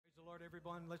Lord,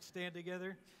 everyone. Let's stand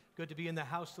together. Good to be in the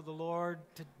house of the Lord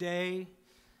today.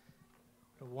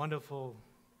 The wonderful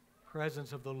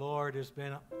presence of the Lord has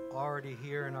been already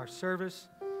here in our service.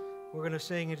 We're going to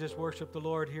sing and just worship the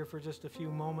Lord here for just a few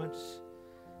moments.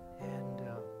 And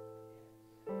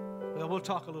well, we'll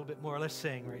talk a little bit more. Let's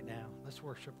sing right now. Let's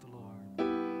worship the Lord.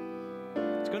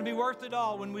 It's going to be worth it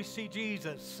all when we see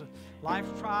Jesus.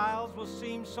 Life's trials will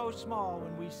seem so small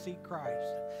when we see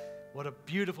Christ. What a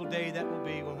beautiful day that will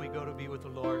be when we go to be with the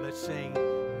Lord. Let's sing,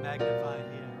 magnify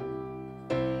Him.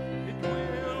 It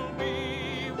will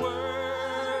be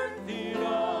worth it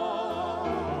all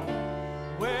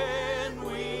when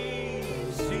we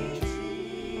see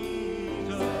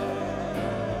Jesus.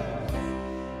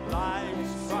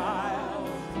 Life's trials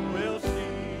will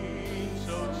seem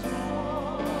so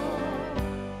small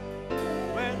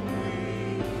when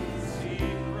we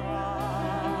see Christ.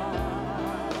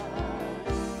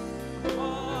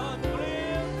 One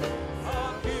glimpse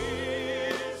of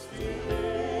His face,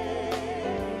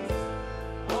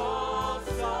 all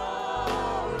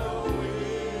sorrow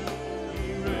will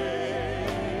erase.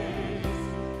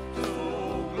 So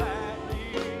gladly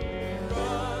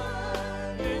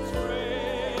run its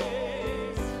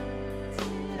race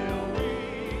till we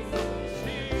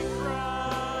see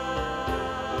Christ.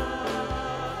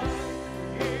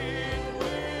 It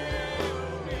will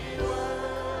be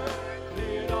worth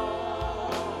it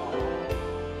all when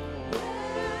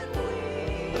we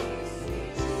see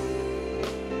Jesus.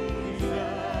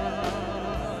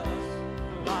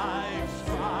 Life's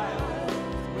trials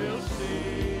will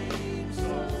seem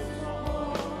so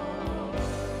small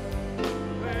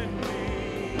when we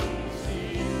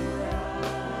see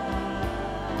Christ.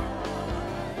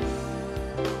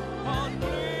 One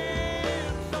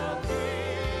glimpse of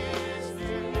His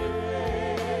dear face,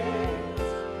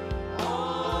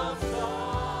 all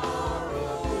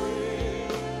sorrow will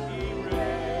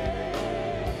erase.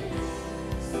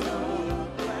 So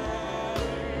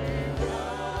gladly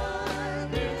run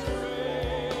its race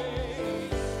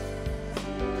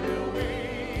till we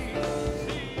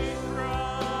see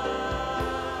Christ.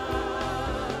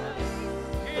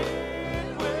 It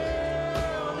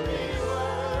will be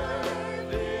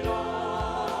worth it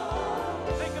all.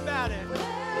 Think about it.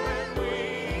 When we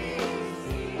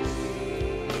see Jesus.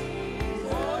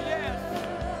 Oh, yes.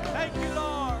 Thank you,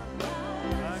 Lord.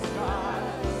 The God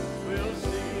will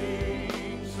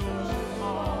seem so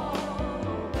small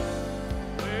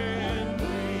when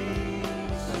we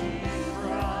see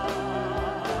Christ.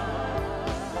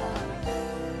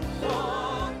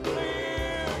 One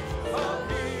glimpse of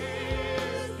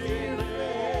His dear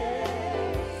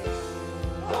face,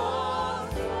 all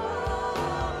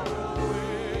sorrow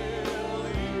will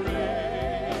erase.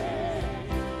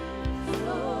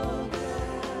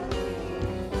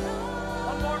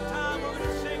 One more time, we're going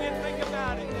to sing it. Think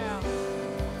about it now.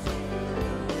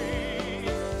 We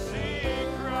see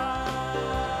Christ.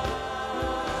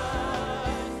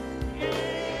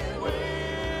 It will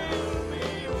be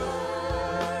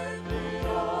worth it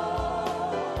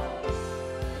all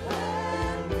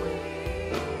when we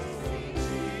see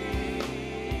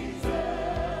Jesus.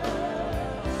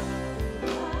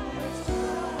 Life's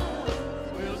trials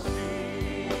will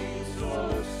seem so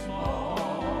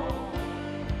small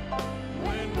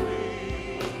when we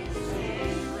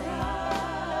see Christ.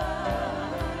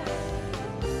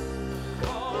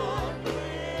 One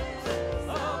glimpse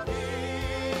of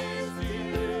His face,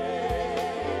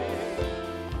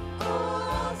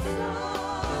 all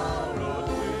sorrows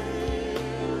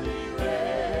will erase.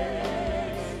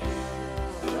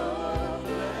 So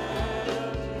let us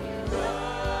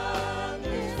run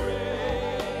this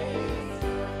race.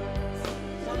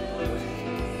 One glimpse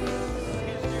of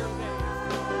His dear face.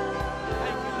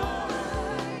 Thank you, Lord.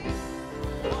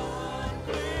 One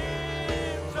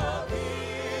glimpse of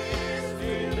His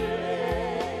dear face,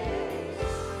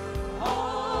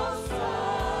 all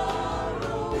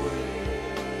sorrow will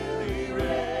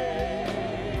erase.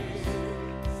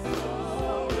 So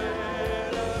let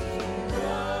us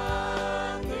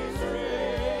run this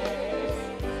race.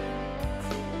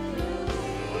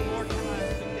 One more time,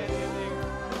 sing that in there.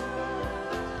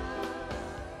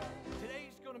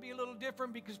 Today's going to be a little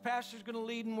different because Pastor's going to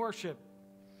lead in worship.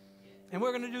 And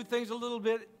we're going to do things a little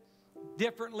bit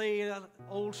differently,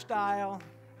 old style,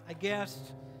 I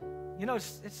guess. You know,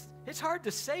 it's hard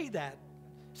to say that,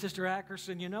 Sister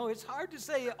Ackerson, you know. It's hard to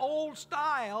say old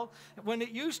style when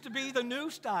it used to be the new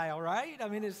style, right? I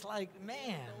mean, it's like,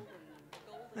 man.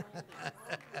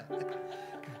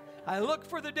 I look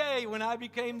for the day when I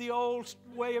became the old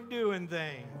way of doing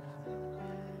things.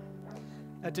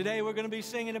 Today we're going to be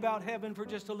singing about heaven for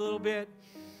just a little bit.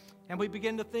 and we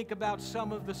begin to think about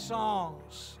some of the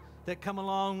songs that come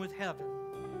along with heaven.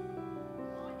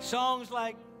 Songs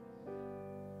like,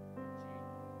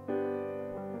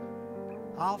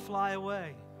 I'll fly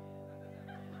away.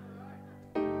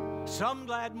 Some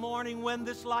glad morning when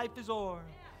this life is o'er,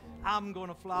 I'm going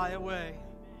to fly away.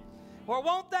 Or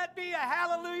won't that be a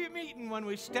hallelujah meeting when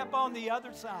we step on the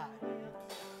other side?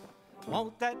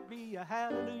 Won't that be a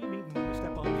hallelujah meeting when we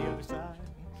step on the other side?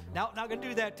 No, not going to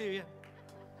do that to you.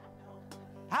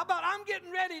 How about I'm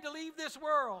getting ready to leave this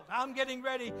world. I'm getting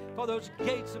ready for those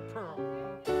gates of pearl.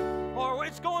 Or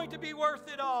it's going to be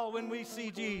worth it all when we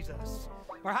see Jesus.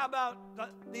 Or how about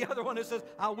the other one that says,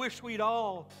 I wish we'd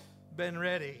all been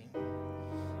ready.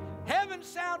 Heaven's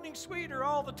sounding sweeter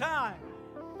all the time.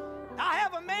 I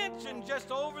have a mansion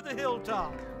just over the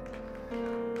hilltop.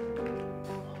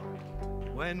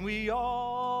 When we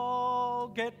all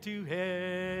get to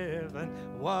heaven,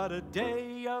 what a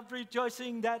day of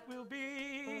rejoicing that will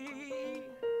be.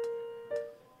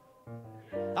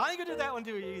 I ain't gonna do that one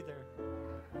to you either.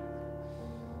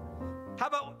 How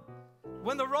about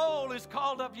when the roll is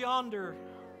called up yonder,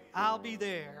 I'll be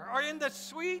there. Or in the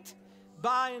sweet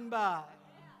by and by.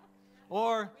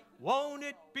 Or won't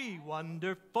it be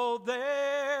wonderful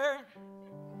there?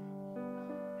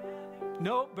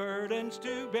 No burdens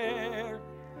to bear.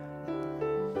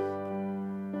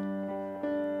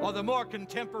 Or the more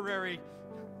contemporary,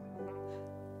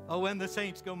 oh, when the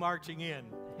saints go marching in.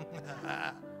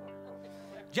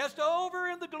 Just over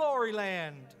in the glory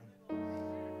land.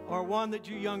 Or one that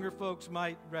you younger folks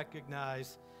might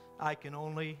recognize, I can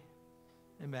only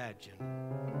imagine.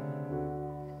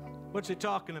 What's it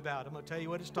talking about? I'm going to tell you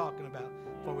what it's talking about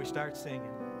before we start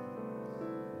singing.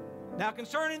 Now,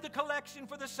 concerning the collection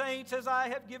for the saints, as I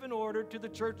have given order to the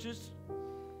churches,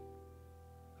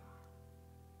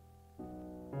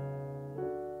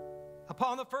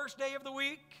 upon the first day of the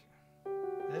week,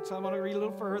 I'm going to read a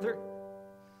little further.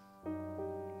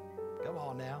 Come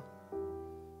on now.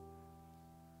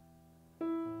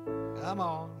 Come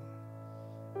on.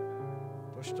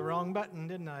 Pushed the wrong button,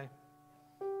 didn't I?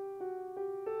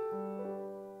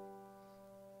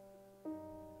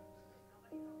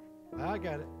 I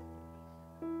got it.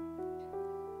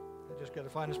 I just got to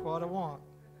find the spot I want.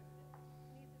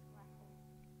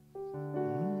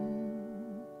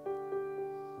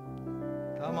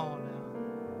 Come on now.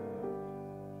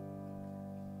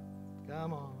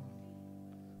 Come on.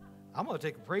 I'm going to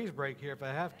take a praise break here if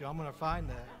I have to. I'm going to find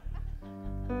that.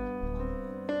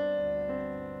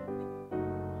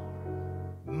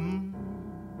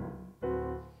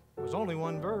 There's only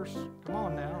one verse. Come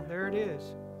on now. There it is.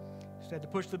 Just had to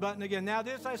push the button again. Now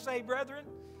this I say, brethren,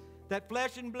 that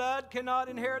flesh and blood cannot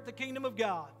inherit the kingdom of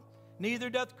God. Neither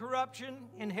doth corruption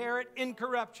inherit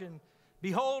incorruption.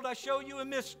 Behold, I show you a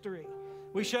mystery.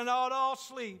 We shall not all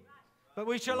sleep, but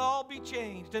we shall all be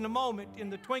changed in a moment, in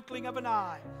the twinkling of an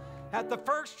eye. At the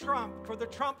first trump, for the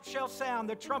trump shall sound,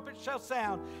 the trumpet shall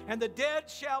sound, and the dead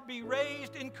shall be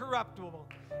raised incorruptible,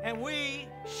 and we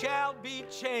shall be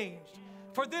changed.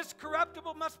 For this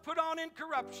corruptible must put on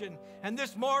incorruption, and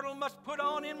this mortal must put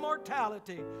on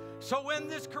immortality. So when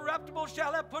this corruptible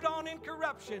shall have put on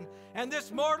incorruption, and this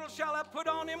mortal shall have put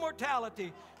on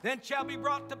immortality, then shall be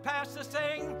brought to pass the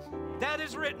saying that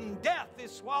is written, death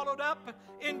is swallowed up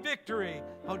in victory.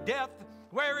 O death,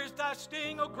 where is thy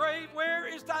sting? O grave, where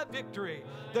is thy victory?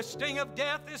 The sting of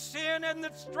death is sin, and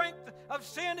the strength of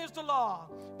sin is the law.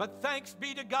 But thanks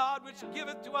be to God, which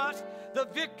giveth to us the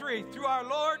victory through our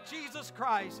Lord Jesus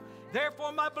Christ.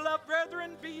 Therefore, my beloved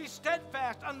brethren, be ye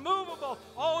steadfast, unmovable,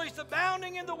 always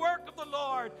abounding in the work of the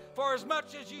Lord, for as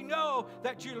much as ye know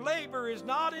that your labor is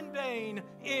not in vain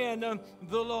in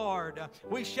the Lord.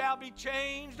 We shall be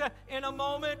changed in a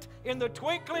moment, in the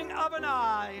twinkling of an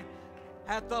eye,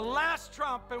 at the last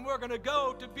trump, and we're going to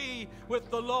go to be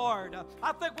with the Lord.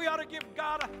 I think we ought to give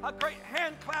God a great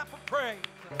hand clap of praise.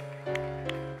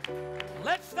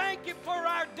 Let's thank Him for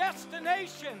our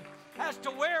destination as to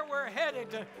where we're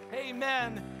headed.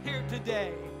 Amen. Here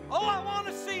today. Oh, I want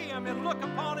to see Him and look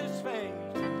upon His face.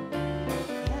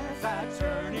 As I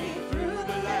journey through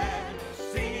the land,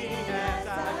 singing as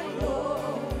I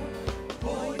go,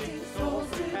 pointing souls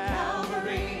to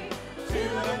Calvary, to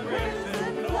the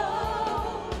crimson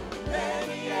glow.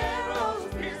 Many arrows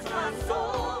pierce my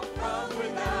soul from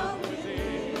without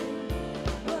within,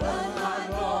 but my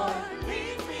Lord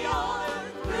leads me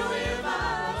on, through Him I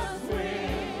must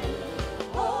win.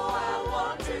 Oh, I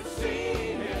want to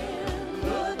see Him,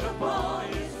 look upon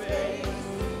His face,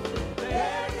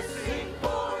 there to sing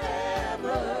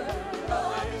forever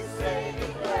of His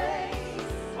saving grace.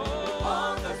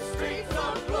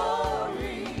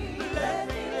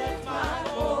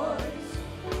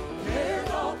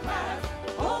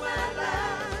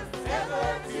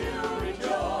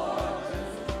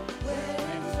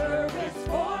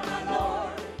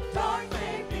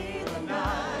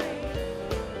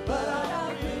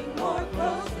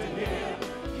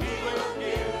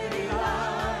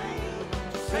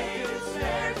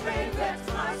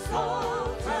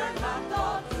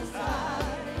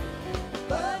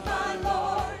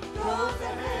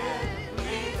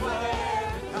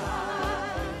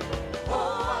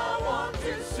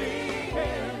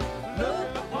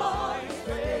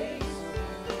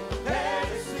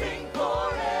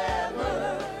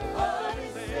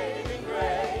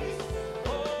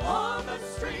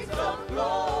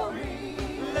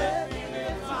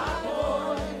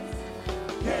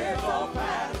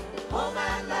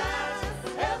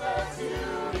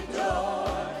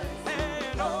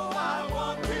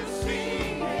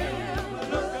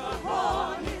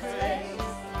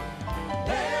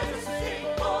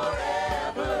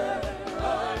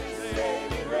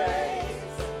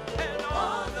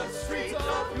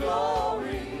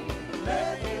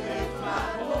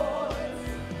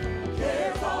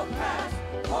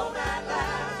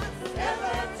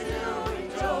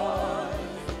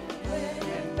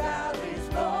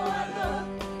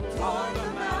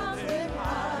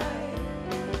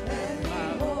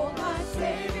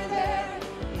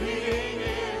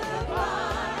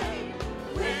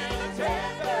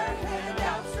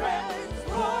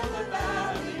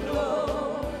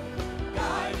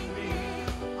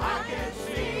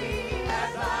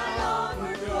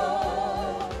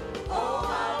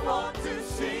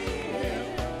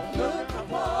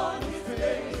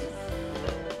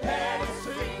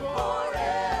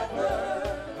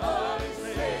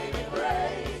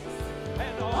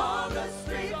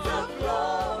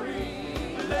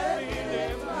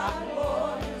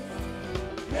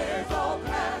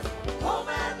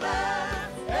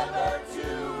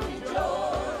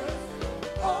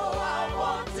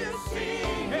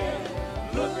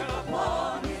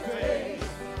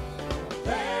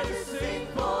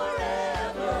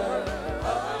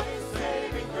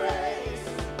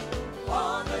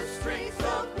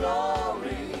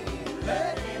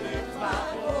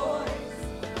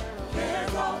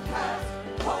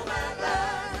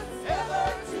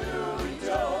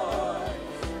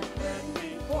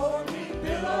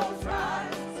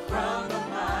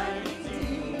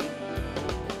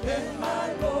 Then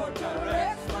my Lord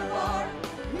directs my heart.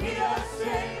 He does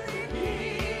saving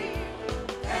me,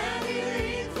 and He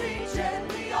leads me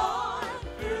gently on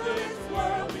through this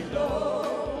world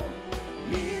below.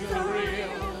 He's a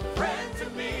real friend to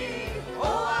me.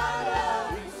 Oh, I love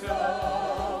Him so.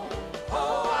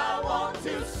 Oh, I want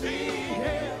to see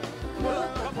Him,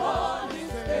 look upon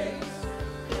His face,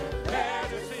 there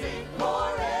to sing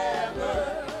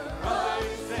forever of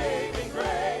His saving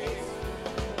grace.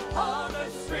 On the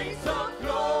streets of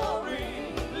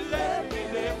glory, let me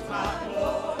lift my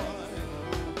voice.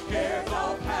 Cares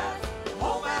all past,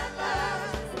 home at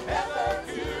last, ever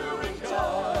to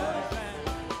rejoice.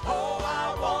 Oh,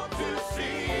 I want to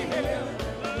see Him,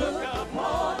 look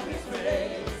upon His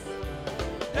face,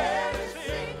 there to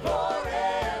sing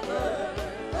forever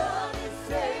of His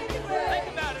saving grace.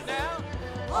 Think about it now.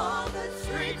 On the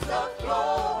streets of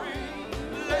glory,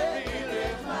 let me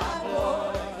lift my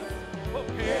voice.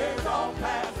 Cares all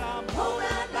past, I'm home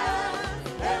at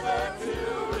last, ever to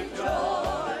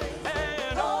rejoice.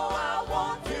 And oh, I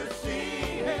want to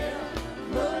see Him,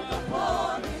 look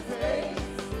upon His face,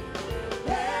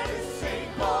 there to sing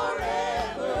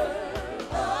forever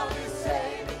of His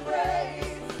saving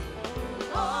grace.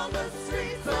 On the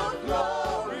streets of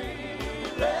glory,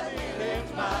 let me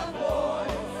lift my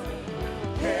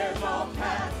voice. Cares all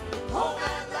past, home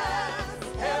at last,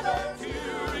 ever to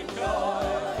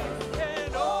rejoice.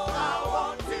 And oh, I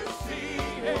want to see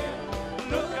Him,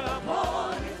 look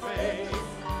upon His face,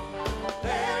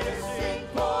 there to sing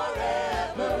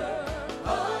forever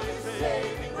of His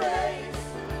saving grace.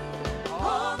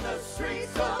 On the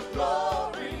streets of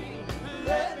glory,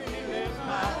 let me lift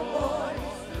my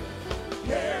voice.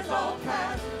 Cares all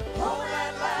past, home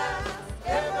at last,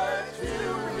 ever to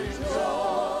rejoice.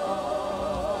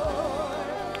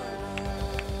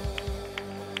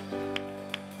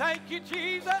 Thank you,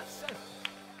 Jesus.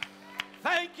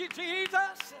 Thank you,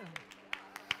 Jesus.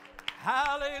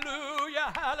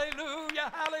 Hallelujah,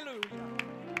 hallelujah, hallelujah.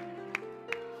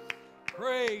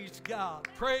 Praise God,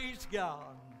 praise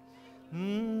God.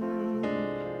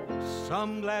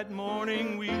 Some glad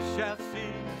morning we shall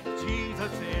see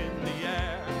Jesus in the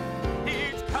air.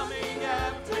 He's coming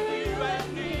after you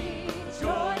and me.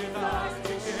 Joy is ours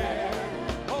to share.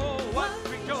 Oh, what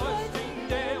rejoicing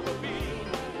there will be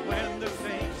when the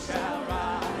saints shall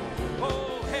rise.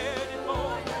 Oh, headed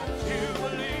for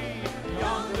Jubilee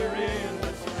yonder in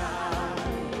the sky.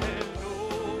 And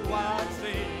oh, what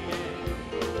singing,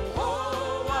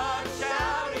 oh, what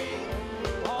shouting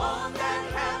on that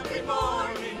happy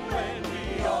morning when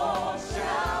we all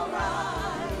shall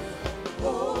rise.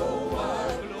 Oh,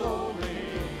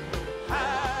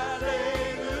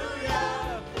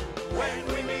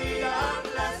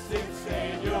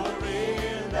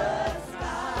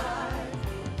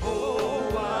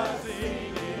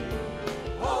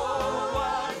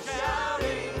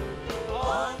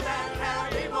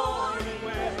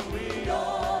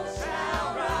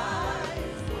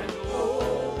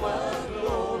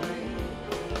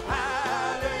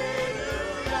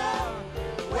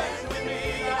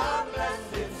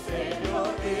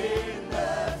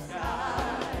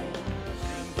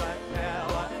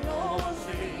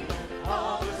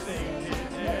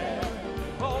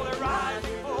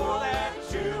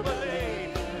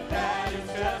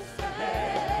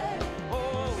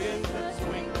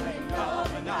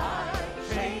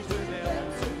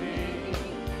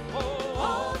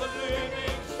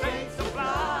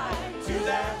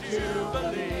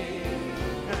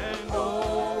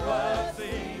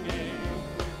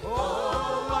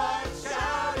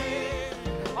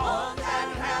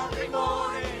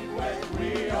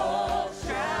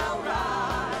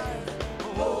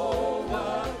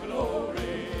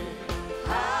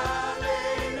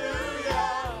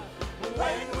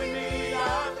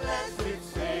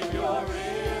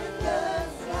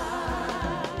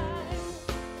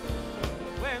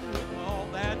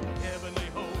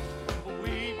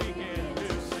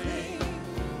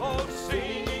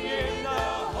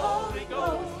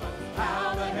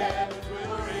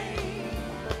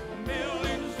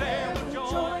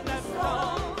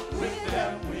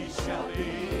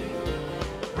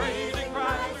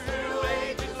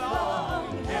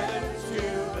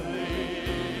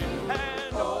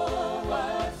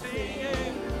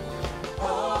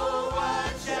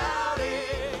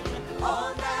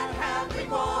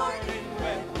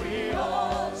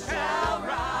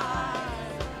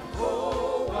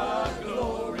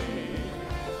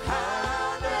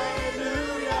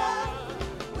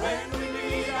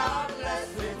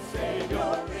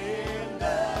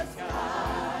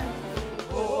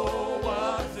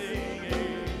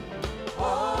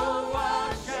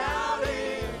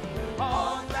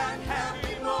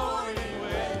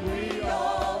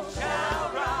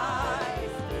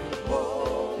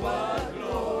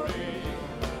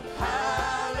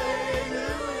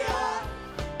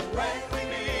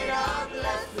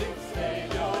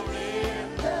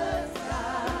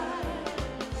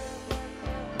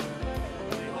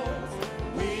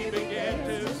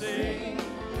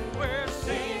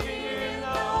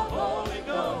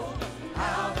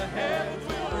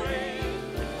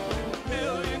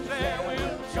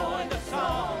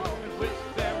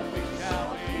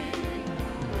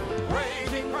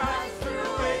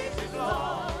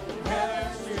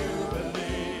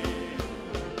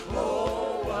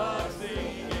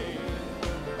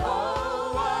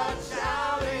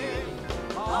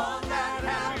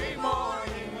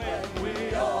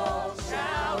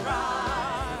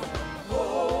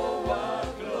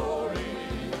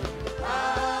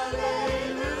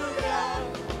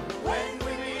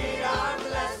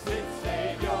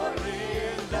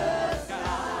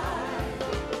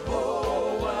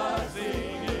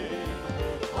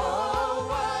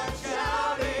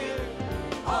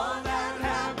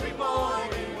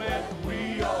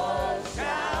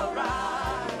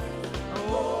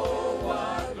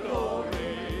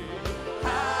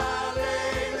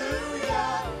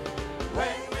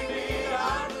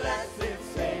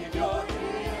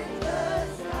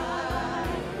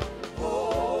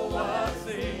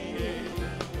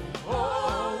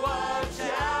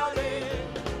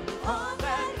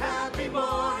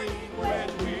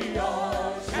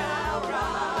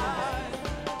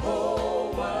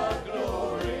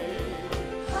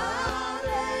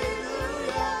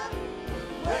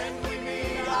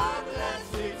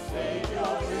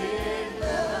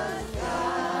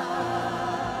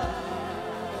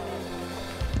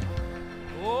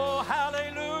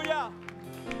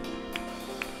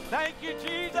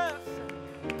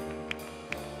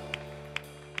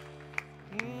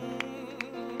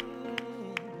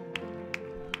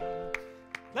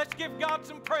 Let's give God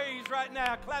some praise right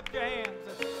now. Clap your hands.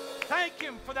 Thank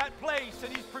Him for that place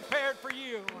that He's prepared for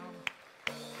you.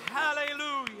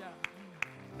 Hallelujah.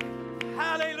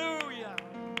 Hallelujah.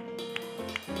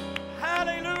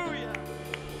 Hallelujah.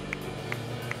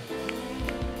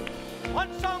 One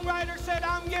songwriter said,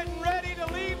 I'm getting ready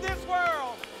to leave this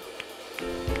world.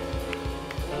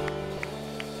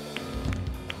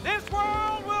 This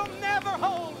world will never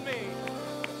hold me.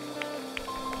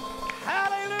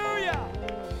 Hallelujah.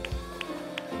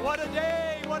 What a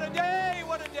day, what a day,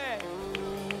 what a day.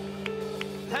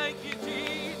 Thank you,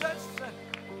 Jesus.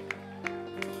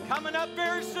 Coming up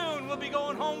very soon, we'll be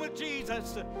going home with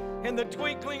Jesus in the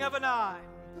twinkling of an eye.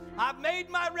 I've made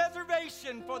my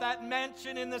reservation for that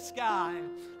mansion in the sky.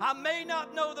 I may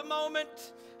not know the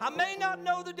moment, I may not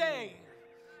know the day,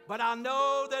 but I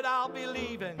know that I'll be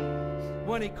leaving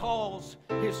when He calls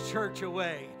His church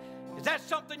away. Is that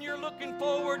something you're looking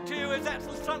forward to? Is that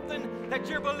something that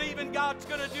you're believing God's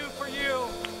going to do for you?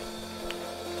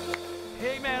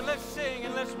 Amen. Let's sing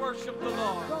and let's worship the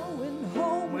Lord. Going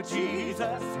home With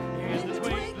Jesus in the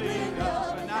twinkling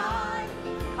of an eye.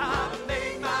 I've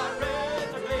made my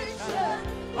reservation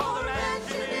for the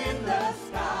mansion in the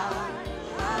sky.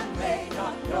 I may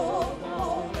not know the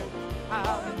moment,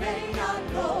 I may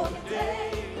not know the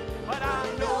day, but I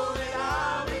know that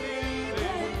I'll be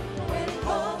leaving when He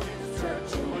calls His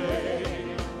church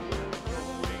away.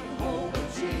 going home with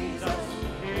Jesus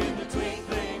in the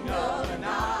twinkling of an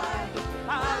eye.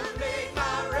 I've made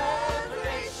my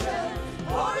reservation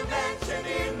for a mansion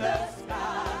in the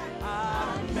sky.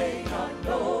 I may not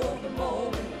know the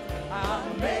moment, I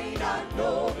may not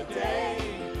know the day,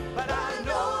 but I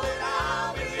know that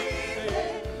I'll be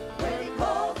leaving. when He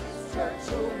calls His church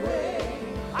away.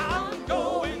 I'm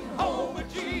going home with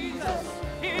Jesus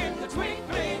in the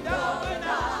twinkling of an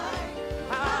eye.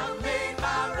 I've made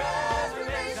my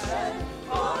reservation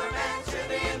for a mansion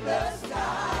in the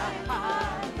sky.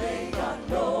 I may not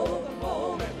know the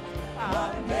moment,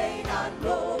 I may not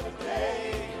know the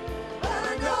day, but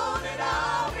I know that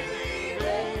I'll be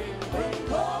leaving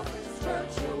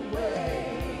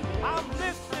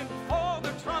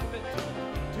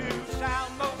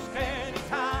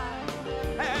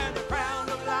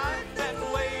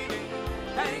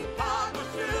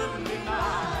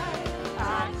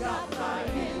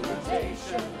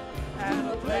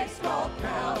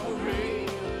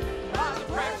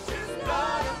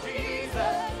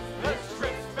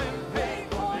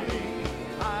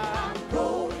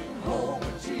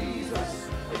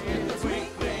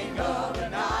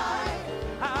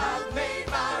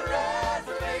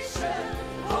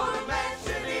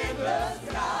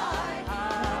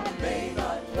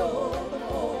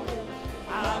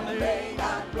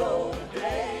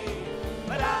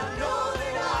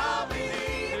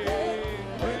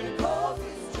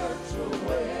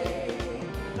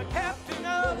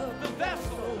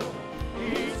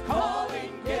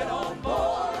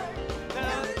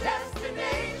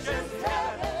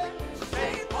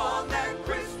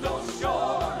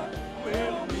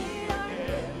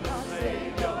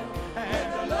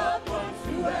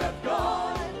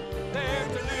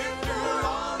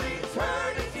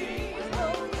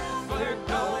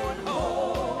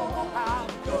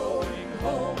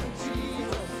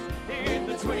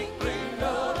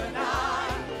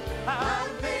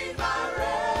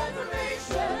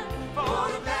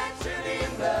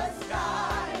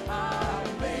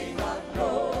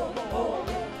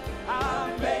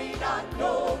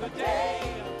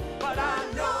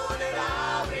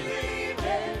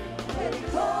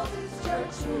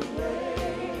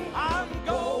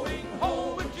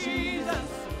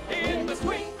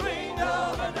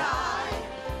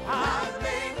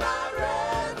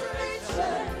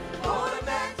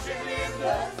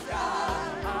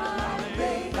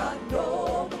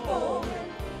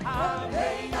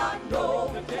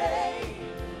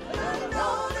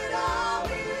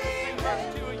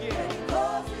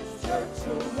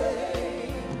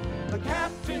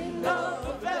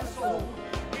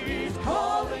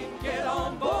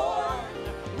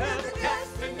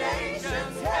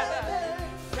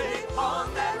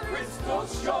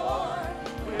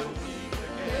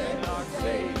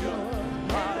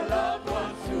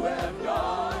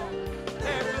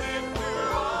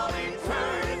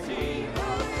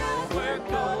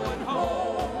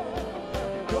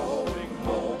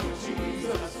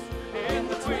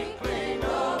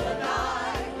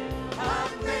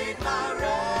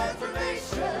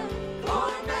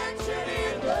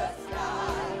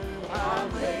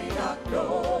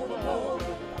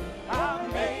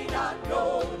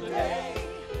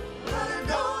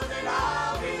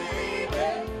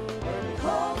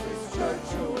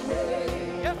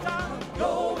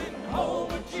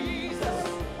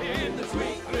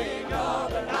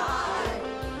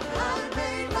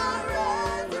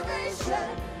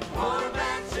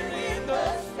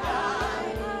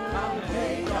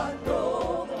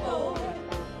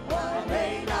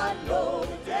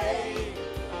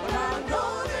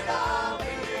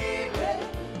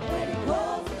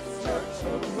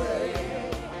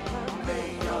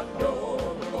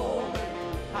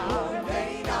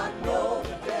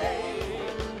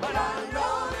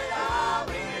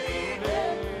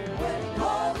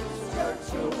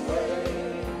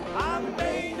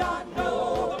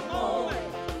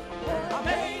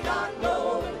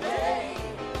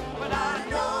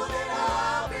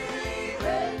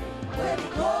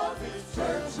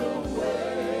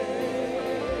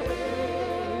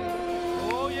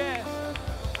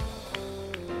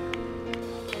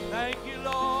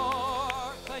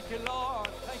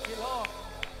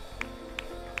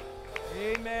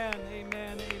Amen,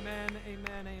 amen, amen,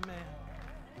 amen, amen.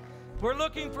 We're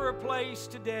looking for a place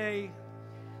today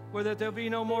where there'll be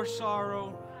no more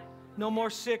sorrow, no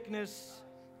more sickness,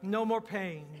 no more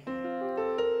pain.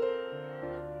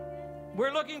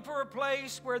 We're looking for a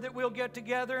place where that we'll get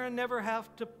together and never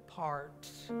have to part.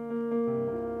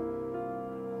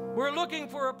 We're looking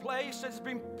for a place that's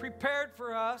been prepared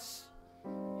for us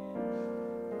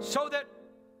so that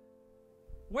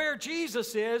where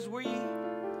Jesus is, we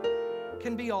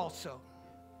can be also.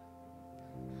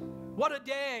 What a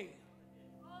day.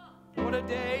 What a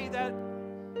day that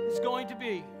is going to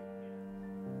be.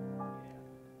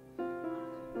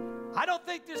 I don't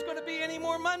think there's going to be any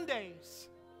more Mondays.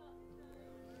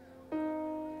 I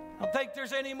don't think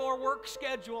there's any more work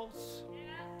schedules.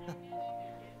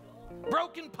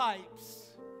 Broken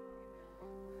pipes.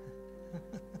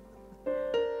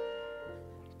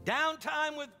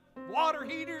 Downtime with water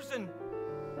heaters and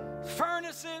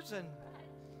furnaces and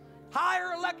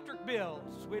higher electric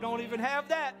bills. We don't even have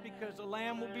that because the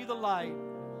Lamb will be the light.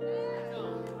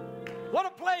 What a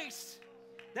place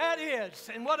that is,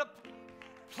 and what a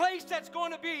place that's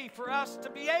going to be for us to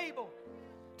be able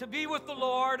to be with the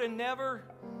Lord and never,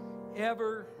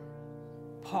 ever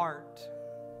part.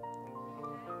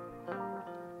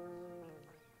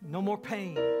 No more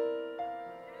pain.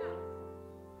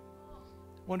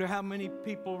 Wonder how many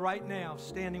people right now,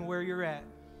 standing where you're at,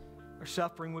 are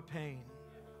suffering with pain.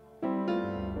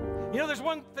 You know, there's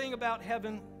one thing about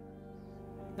heaven,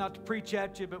 not to preach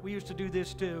at you, but we used to do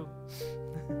this too.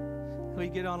 We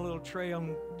get on a little trail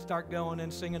and start going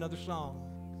and sing another song.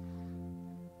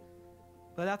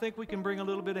 But I think we can bring a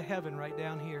little bit of heaven right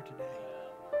down here today.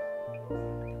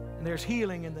 And there's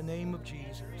healing in the name of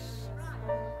Jesus.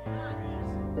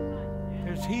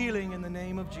 There's healing in the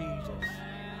name of Jesus.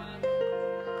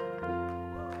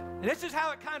 And this is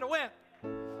how it kind of went.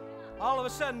 All of a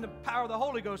sudden, the power of the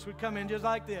Holy Ghost would come in just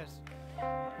like this.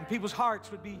 And people's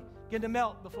hearts would begin to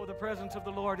melt before the presence of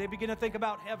the Lord. They begin to think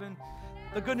about heaven,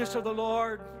 the goodness of the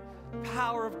Lord, the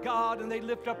power of God, and they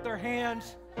lift up their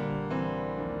hands.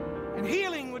 And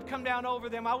healing would come down over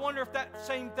them. I wonder if that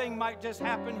same thing might just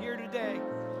happen here today.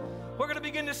 We're going to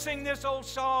begin to sing this old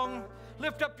song.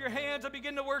 Lift up your hands and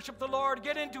begin to worship the Lord.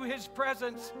 Get into His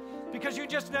presence, because you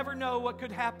just never know what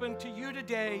could happen to you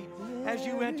today as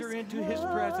you enter into His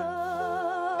presence.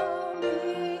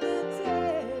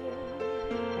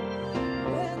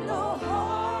 When the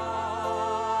heartache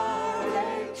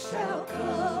shall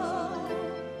come,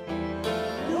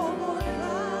 no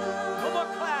more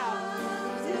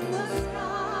clouds in the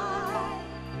sky,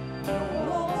 no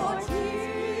more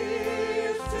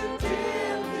tears to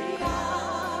dim the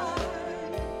eye.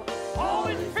 All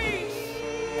is peace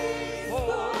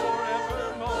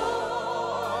forevermore.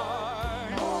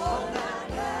 On that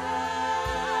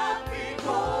happy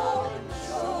golden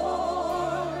shore.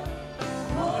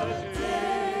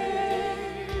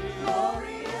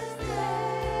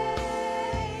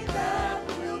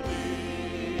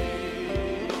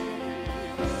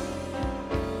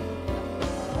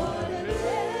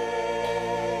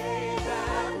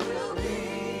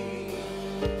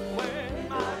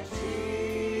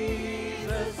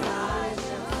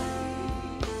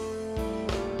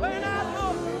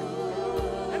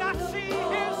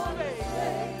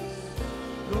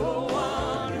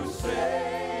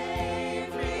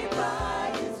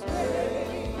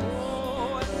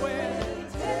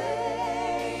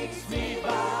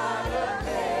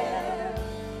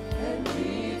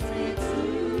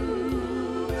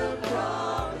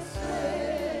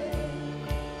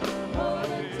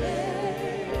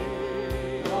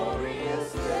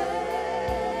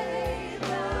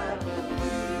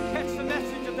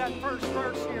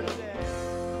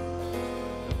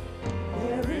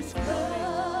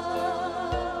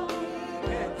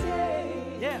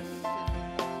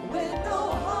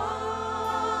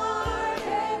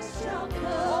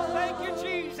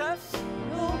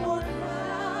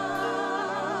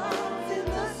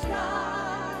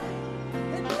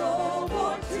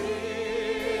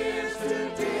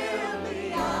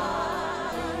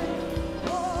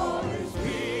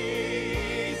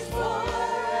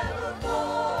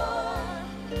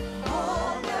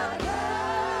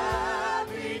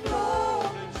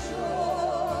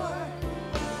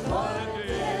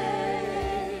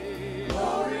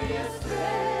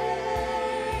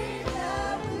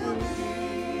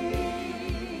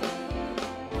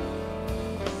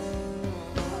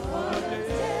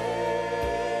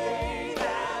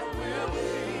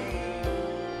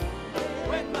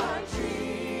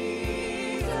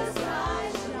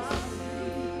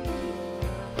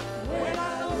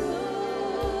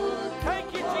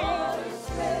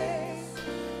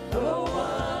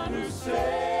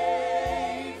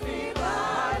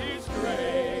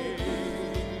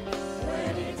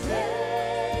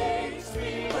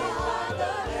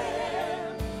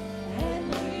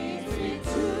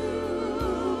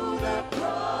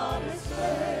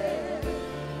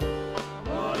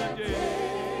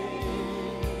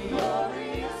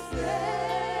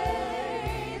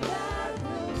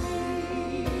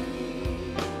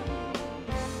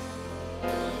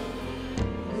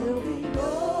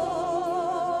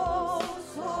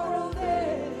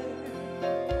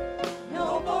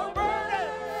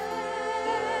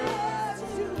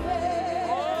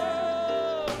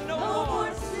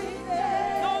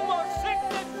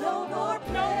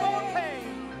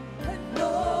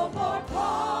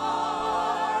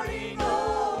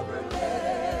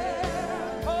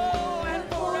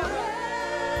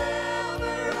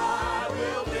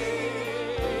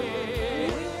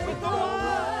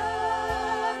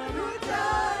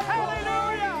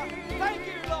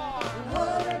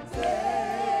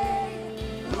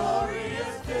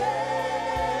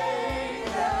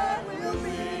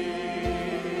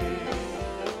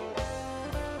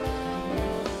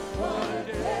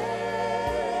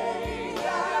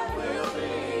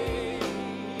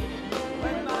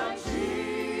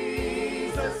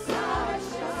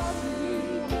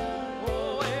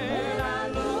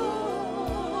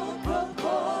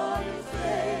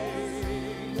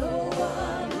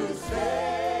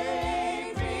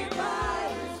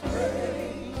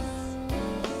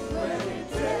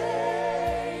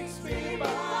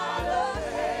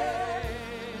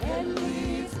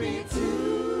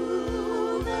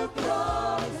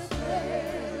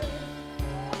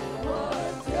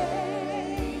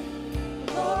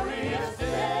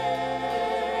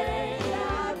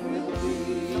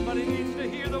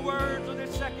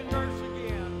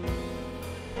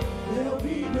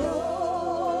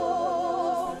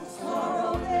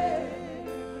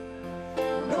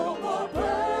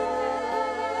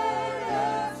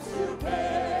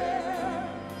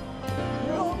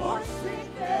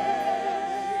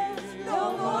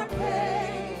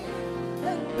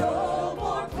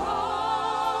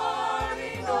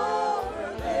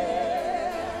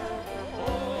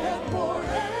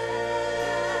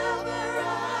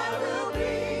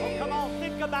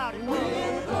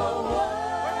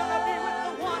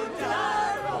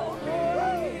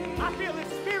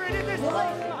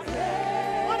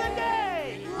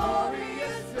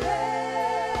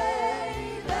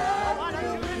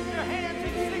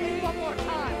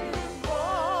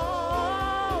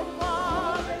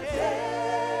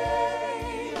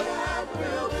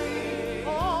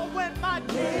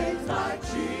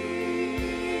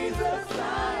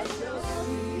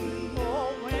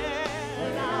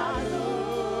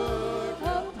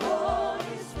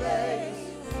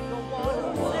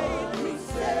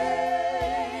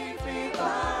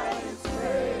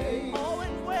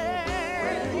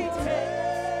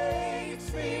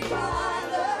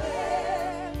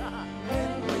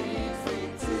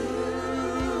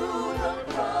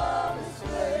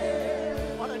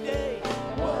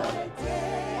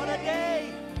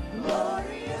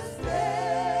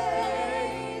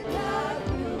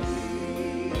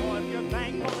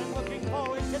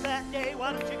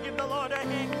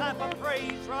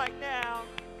 right now.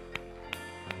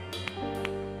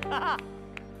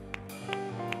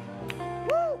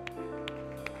 Woo!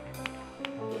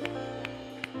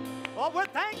 Oh, we're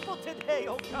thankful today,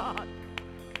 oh God.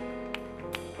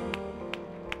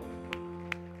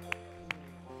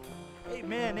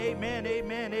 Amen, amen,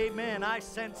 amen, amen. I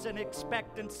sense an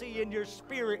expectancy in your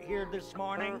spirit here this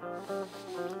morning.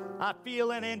 I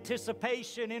feel an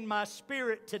anticipation in my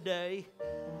spirit today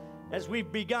as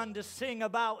we've begun to sing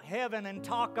about heaven and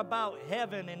talk about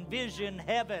heaven, envision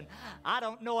heaven. I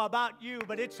don't know about you,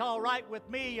 but it's all right with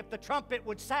me if the trumpet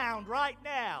would sound right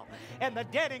now and the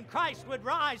dead in Christ would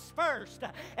rise first,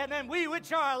 and then we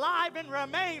which are alive and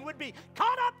remain would be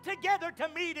caught up together to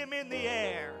meet him in the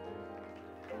air.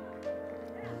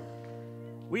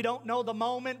 We don't know the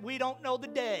moment, we don't know the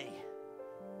day.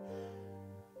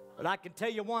 But I can tell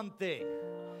you one thing.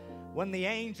 When the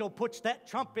angel puts that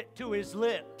trumpet to his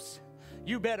lips,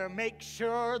 you better make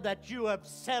sure that you have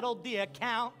settled the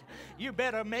account. You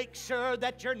better make sure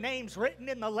that your name's written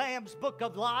in the Lamb's book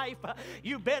of life.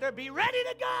 You better be ready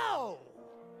to go.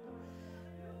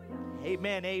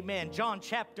 Amen, amen. John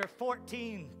chapter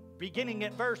 14, beginning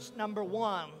at verse number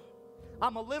 1.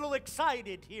 I'm a little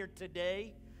excited here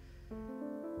today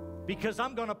because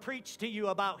I'm going to preach to you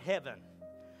about heaven.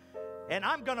 And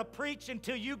I'm going to preach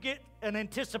until you get an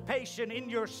anticipation in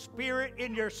your spirit,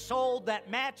 in your soul, that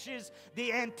matches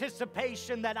the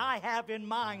anticipation that I have in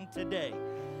mind today.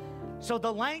 So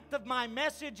the length of my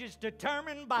message is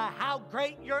determined by how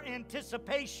great your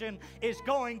anticipation is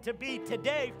going to be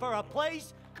today for a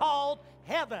place called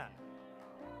heaven.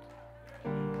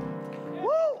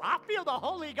 Woo! I feel the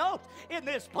Holy Ghost in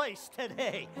this place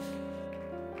today.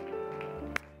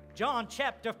 John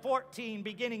chapter 14,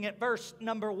 beginning at verse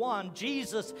number 1,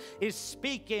 Jesus is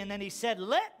speaking and he said,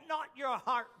 "Let not your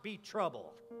heart be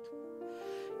troubled.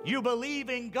 You believe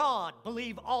in God,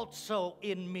 believe also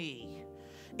in me.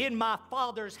 In my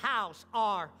Father's house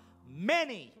are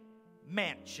many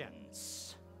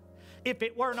mansions. If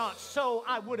it were not so,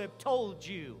 I would have told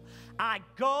you. I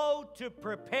go to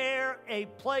prepare a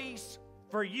place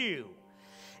for you.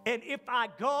 And if I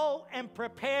go and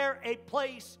prepare a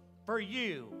place for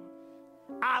you,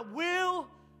 I will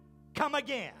come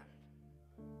again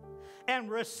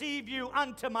and receive you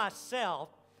unto myself,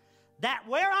 that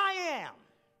where I am,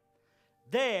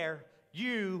 there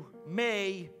you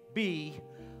may be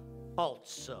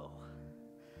also."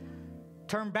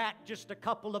 Turn back just a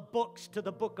couple of books to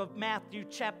the book of Matthew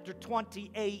chapter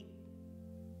 28.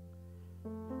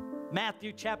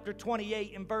 Matthew chapter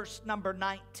 28 and verse number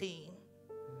 19.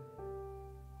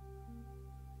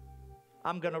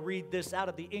 I'm going to read this out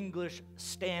of the English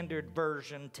Standard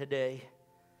Version today.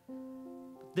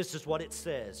 This is what it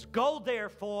says. "Go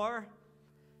therefore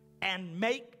and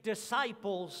make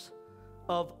disciples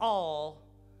of all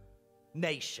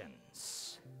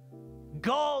nations."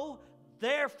 Go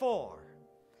therefore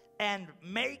and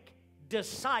make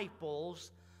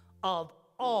disciples of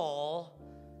all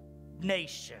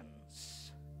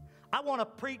nations. I want to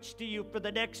preach to you for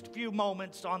the next few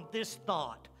moments on this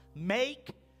thought.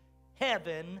 Make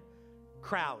heaven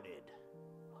crowded.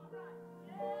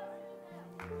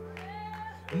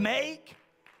 Make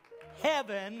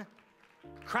heaven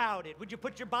crowded. Would you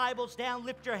put your Bibles down,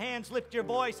 lift your hands, lift your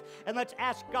voice, and let's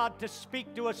ask God to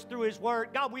speak to us through his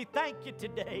word. God, we thank you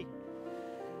today.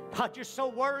 God, you're so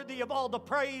worthy of all the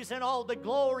praise and all the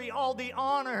glory, all the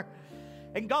honor.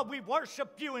 And God, we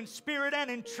worship you in spirit and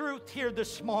in truth here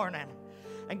this morning.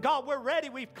 And God, we're ready.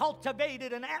 We've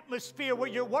cultivated an atmosphere where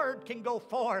your word can go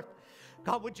forth.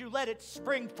 God, would you let it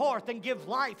spring forth and give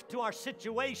life to our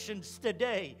situations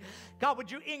today? God,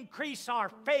 would you increase our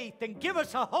faith and give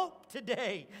us a hope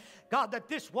today? God, that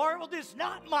this world is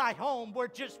not my home. We're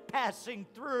just passing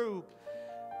through.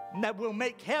 And that we'll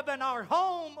make heaven our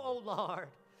home, oh Lord.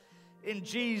 In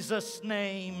Jesus'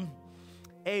 name,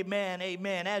 amen,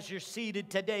 amen. As you're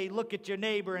seated today, look at your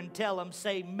neighbor and tell him,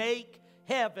 say, make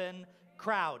heaven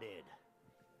crowded.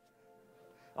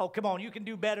 Oh, come on, you can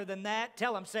do better than that.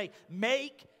 Tell them, say,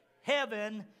 make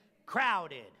heaven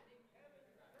crowded.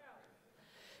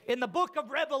 In the book of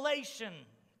Revelation,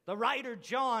 the writer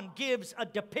John gives a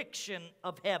depiction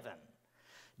of heaven.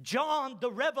 John the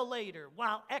Revelator,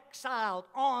 while exiled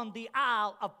on the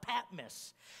Isle of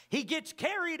Patmos, he gets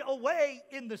carried away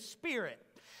in the Spirit,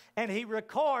 and he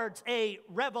records a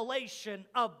revelation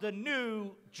of the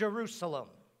New Jerusalem.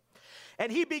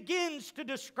 And he begins to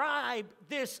describe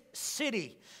this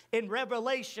city in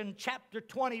Revelation chapter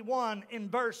 21 in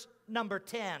verse number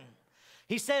 10.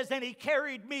 He says, "And he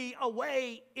carried me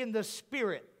away in the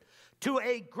Spirit to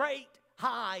a great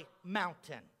high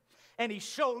mountain. And he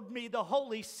showed me the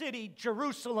holy city,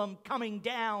 Jerusalem, coming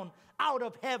down out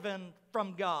of heaven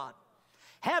from God,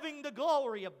 having the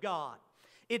glory of God.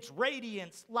 Its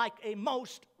radiance like a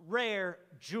most rare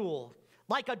jewel,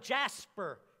 like a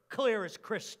jasper, clear as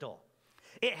crystal.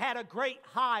 It had a great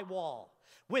high wall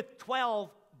with 12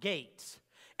 gates,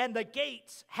 and the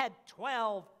gates had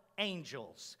 12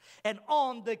 angels. And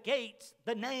on the gates,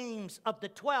 the names of the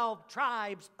 12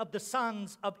 tribes of the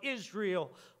sons of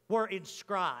Israel were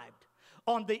inscribed.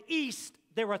 On the east,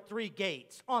 there were 3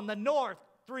 gates. On the north,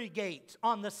 3 gates.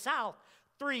 On the south,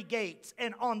 3 gates.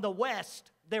 And on the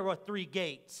west, there were 3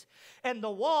 gates. And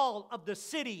the wall of the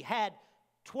city had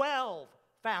 12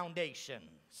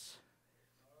 foundations.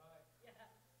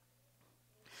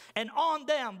 And on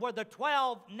them were the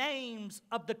 12 names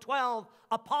of the 12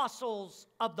 apostles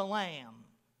of the Lamb.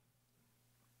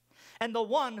 And the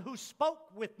one who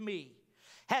spoke with me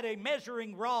had a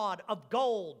measuring rod of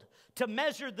gold to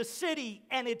measure the city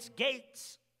and its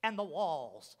gates and the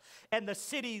walls. And the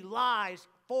city lies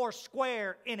 4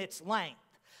 square in its length,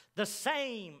 the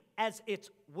same as its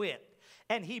width.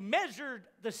 And he measured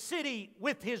the city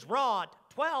with his rod,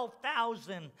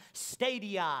 12,000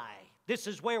 stadia. This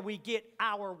is where we get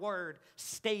our word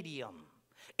stadium.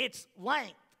 Its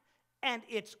length and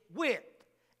its width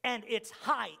and its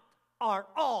height are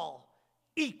all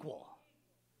equal.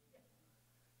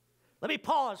 Let me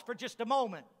pause for just a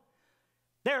moment.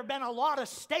 There have been a lot of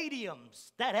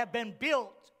stadiums that have been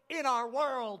built in our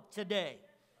world today.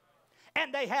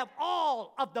 And they have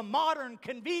all of the modern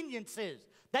conveniences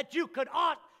that you could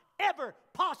ever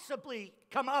possibly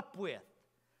come up with.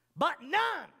 But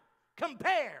none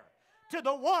compare to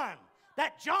the one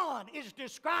that John is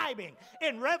describing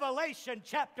in Revelation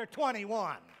chapter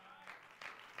 21.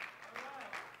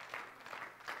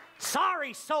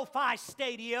 Sorry, SoFi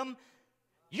Stadium,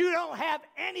 you don't have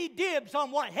any dibs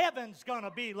on what heaven's going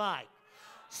to be like.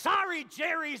 Sorry,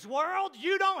 Jerry's World,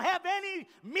 you don't have any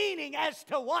meaning as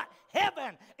to what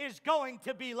heaven is going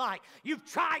to be like. You've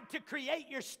tried to create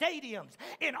your stadiums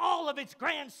in all of its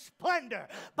grand splendor,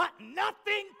 but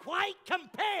nothing quite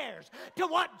compares to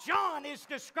what John is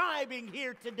describing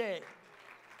here today.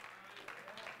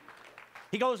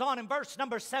 He goes on in verse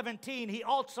number 17, he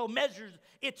also measures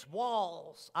its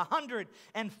walls,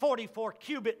 144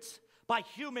 cubits by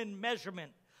human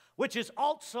measurement, which is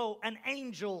also an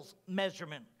angel's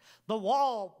measurement. The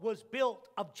wall was built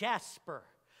of jasper,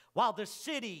 while the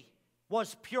city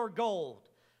was pure gold,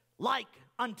 like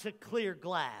unto clear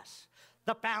glass.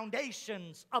 The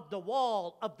foundations of the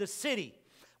wall of the city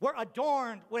were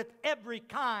adorned with every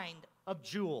kind of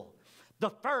jewel. The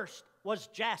first was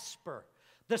jasper,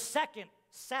 the second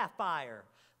sapphire,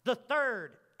 the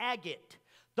third agate,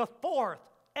 the fourth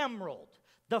emerald,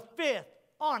 the fifth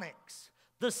onyx,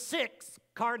 the sixth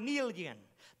carnelian,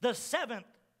 the seventh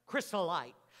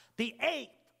chrysolite, the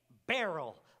eighth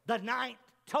beryl, the ninth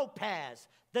topaz,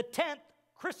 the 10th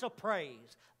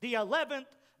chrysoprase, the 11th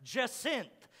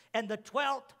jacinth, and the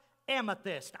 12th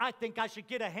amethyst. I think I should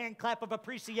get a hand clap of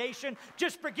appreciation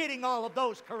just for getting all of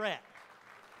those correct.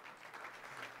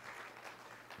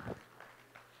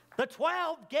 The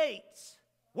 12 gates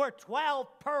were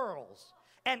 12 pearls,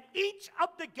 and each of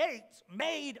the gates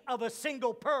made of a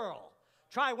single pearl.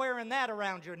 Try wearing that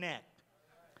around your neck.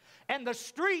 And the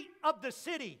street of the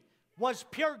city was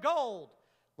pure gold,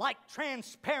 like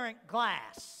transparent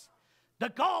glass. The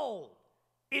gold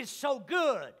is so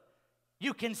good,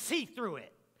 you can see through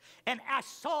it. And I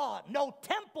saw no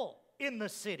temple in the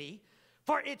city,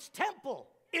 for its temple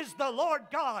is the Lord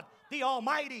God, the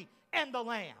Almighty, and the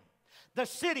Lamb. The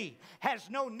city has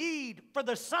no need for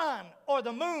the sun or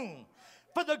the moon,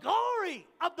 for the glory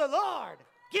of the Lord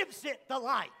gives it the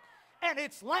light, and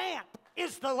its lamp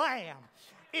is the Lamb.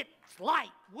 Its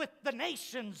light with the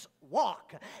nations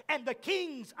walk, and the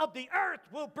kings of the earth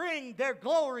will bring their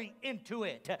glory into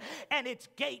it, and its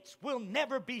gates will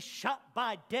never be shut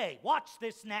by day. Watch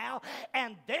this now.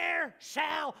 And there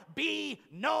shall be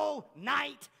no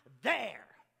night there.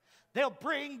 They'll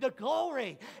bring the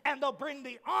glory and they'll bring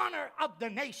the honor of the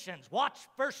nations. Watch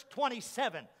verse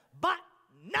 27. But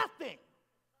nothing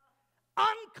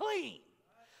unclean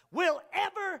will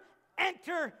ever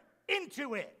enter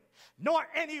into it, nor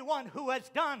anyone who has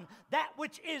done that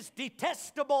which is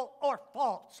detestable or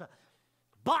false,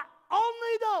 but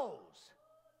only those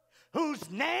whose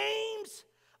names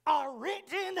are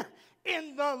written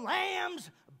in the Lamb's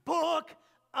book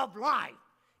of life.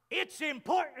 It's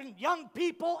important, young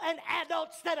people and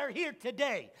adults that are here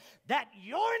today, that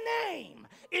your name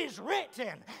is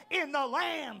written in the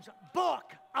Lamb's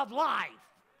book of life.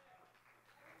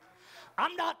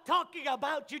 I'm not talking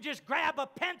about you just grab a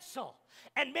pencil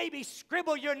and maybe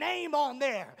scribble your name on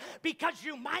there, because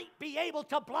you might be able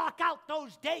to block out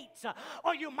those dates,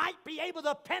 or you might be able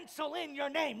to pencil in your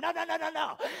name. No, no, no, no,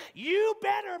 no. You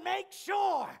better make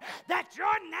sure that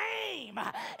your name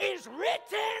is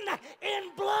written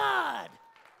in blood.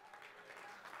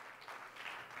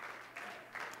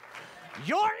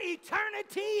 Your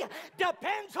eternity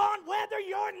depends on whether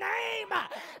your name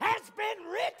has been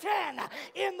written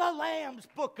in the Lamb's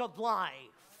book of life.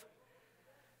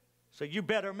 So you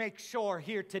better make sure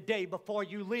here today before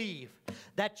you leave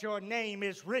that your name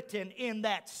is written in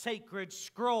that sacred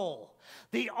scroll.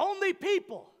 The only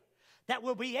people that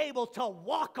will be able to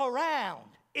walk around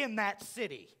in that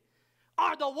city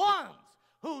are the ones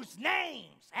whose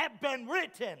names have been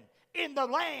written in the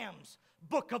Lamb's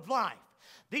book of life.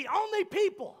 The only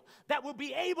people that will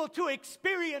be able to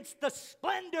experience the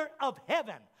splendor of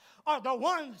heaven are the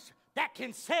ones that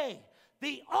can say,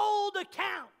 the old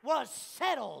account was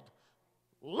settled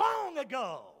long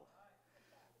ago.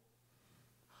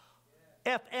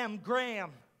 F.M.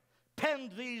 Graham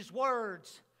penned these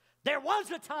words. There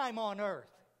was a time on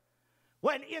earth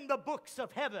when in the books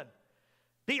of heaven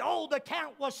the old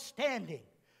account was standing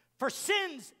for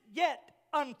sins yet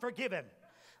unforgiven.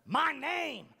 My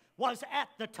name was at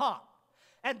the top,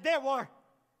 and there were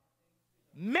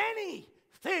many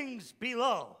things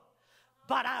below.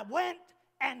 But I went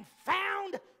and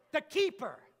found the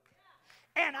keeper,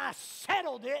 and I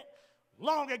settled it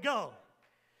long ago.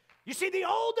 You see, the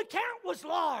old account was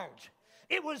large.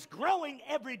 It was growing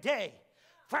every day,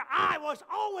 for I was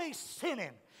always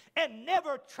sinning and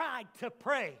never tried to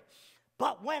pray.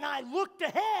 But when I looked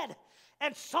ahead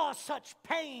and saw such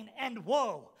pain and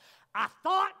woe, I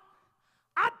thought,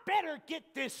 I better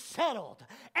get this settled.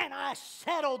 And I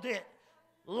settled it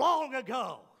long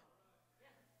ago.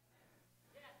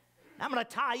 I'm going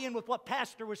to tie in with what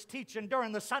Pastor was teaching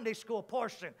during the Sunday school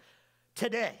portion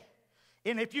today.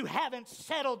 And if you haven't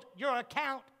settled your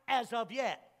account as of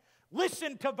yet,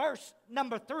 listen to verse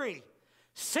number 3.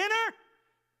 Sinner,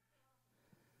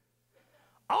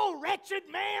 oh wretched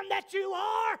man that you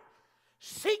are,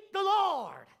 seek the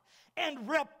Lord and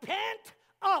repent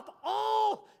of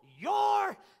all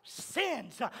your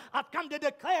sins. I've come to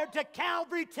declare to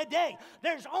Calvary today,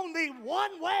 there's only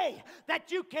one way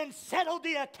that you can settle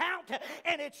the account,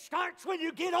 and it starts when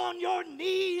you get on your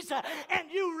knees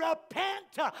and you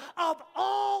repent of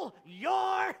all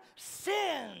your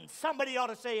sins. Somebody ought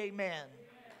to say amen.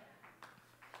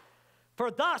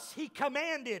 For thus he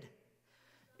commanded,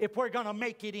 if we're going to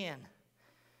make it in.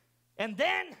 And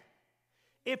then,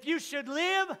 if you should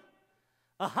live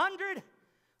 100,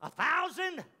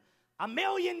 1,000,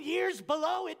 1,000,000 years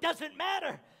below, it doesn't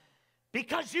matter,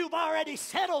 because you've already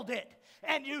settled it,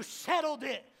 and you settled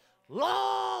it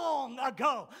long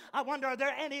ago. I wonder, are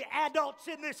there any adults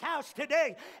in this house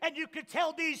today, and you could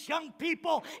tell these young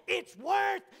people it's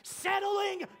worth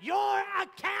settling your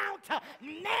account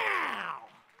now?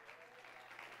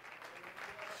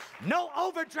 No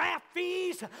overdraft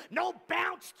fees, no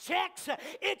bounce checks.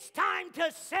 It's time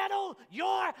to settle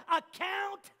your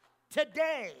account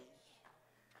today.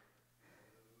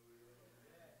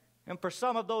 And for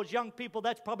some of those young people,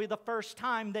 that's probably the first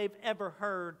time they've ever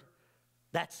heard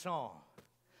that song.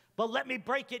 But let me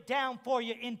break it down for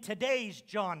you in today's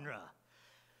genre.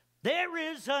 There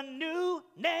is a new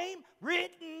name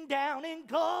written down in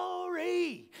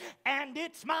glory, and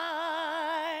it's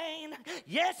mine.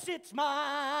 Yes, it's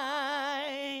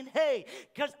mine. Hey,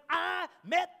 because I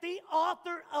met the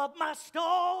author of my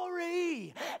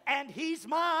story, and he's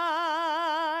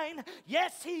mine.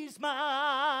 Yes, he's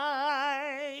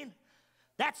mine.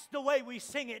 That's the way we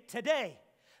sing it today.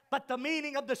 But the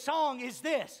meaning of the song is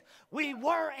this: we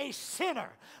were a sinner,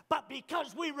 but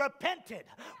because we repented,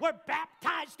 we're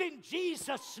baptized in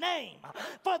Jesus' name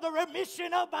for the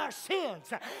remission of our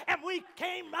sins. And we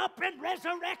came up and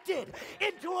resurrected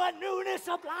into a newness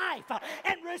of life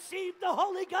and received the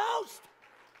Holy Ghost.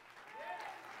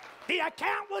 The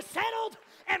account was settled,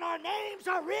 and our names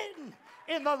are written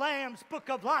in the Lamb's book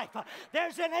of life.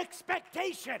 There's an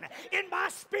expectation in my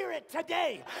spirit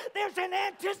today. There's an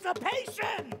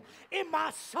anticipation in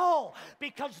my soul,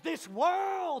 because this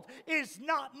world is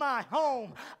not my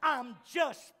home. I'm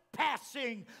just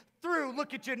passing through.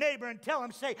 Look at your neighbor and tell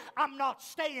him, say, I'm not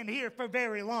staying here for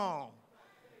very long.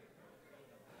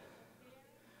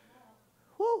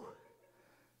 Whew.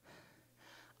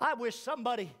 I wish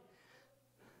somebody,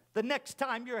 the next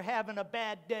time you're having a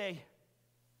bad day,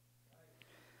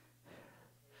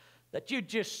 that you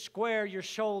just square your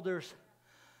shoulders,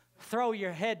 throw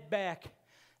your head back,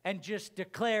 and just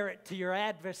declare it to your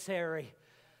adversary: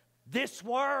 this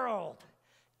world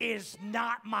is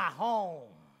not my home.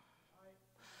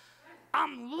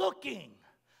 I'm looking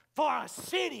for a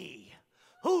city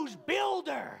whose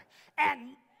builder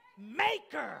and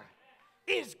maker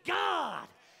is God.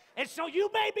 And so you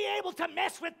may be able to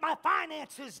mess with my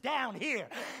finances down here,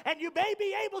 and you may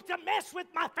be able to mess with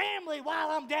my family while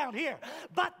I'm down here,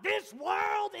 but this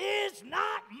world is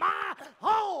not my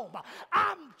home.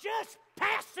 I'm just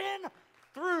passing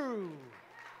through.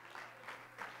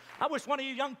 I wish one of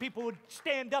you young people would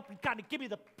stand up and kind of give me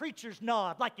the preacher's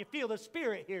nod like you feel the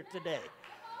Spirit here today.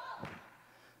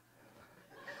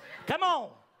 Come on.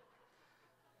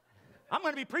 I'm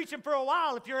going to be preaching for a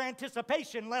while if your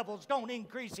anticipation levels don't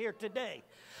increase here today.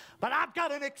 But I've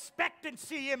got an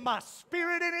expectancy in my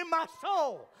spirit and in my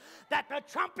soul that the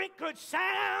trumpet could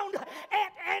sound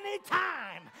at any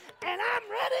time. And I'm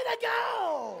ready to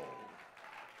go.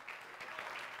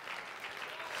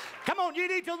 Come on, you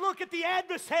need to look at the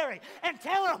adversary and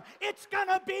tell him it's going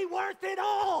to be worth it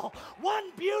all.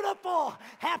 One beautiful,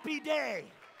 happy day.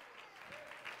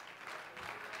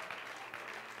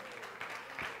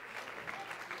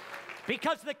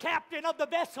 Because the captain of the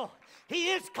vessel,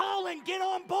 he is calling, get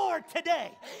on board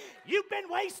today. You've been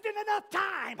wasting enough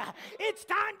time. It's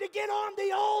time to get on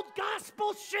the old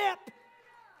gospel ship.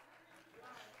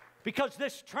 Because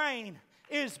this train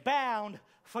is bound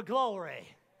for glory.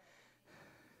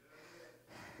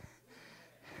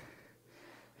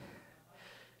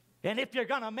 And if you're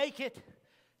going to make it,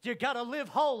 you got to live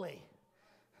holy.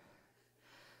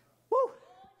 Woo!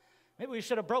 Maybe we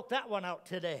should have broke that one out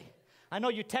today. I know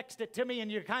you texted to me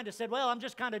and you kind of said, well, I'm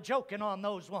just kind of joking on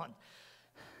those ones.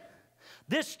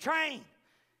 This train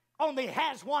only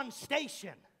has one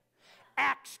station.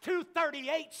 Acts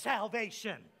 2:38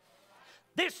 salvation.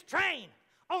 This train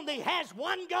only has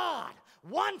one God,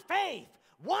 one faith,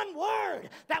 one word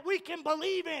that we can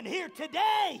believe in here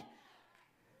today.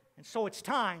 And so it's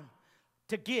time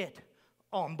to get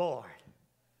on board.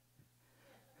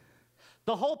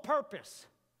 The whole purpose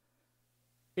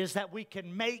is that we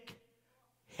can make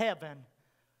heaven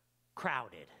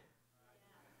crowded.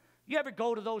 You ever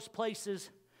go to those places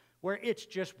where it's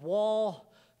just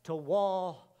wall to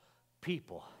wall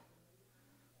people?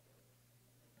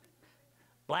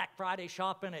 Black Friday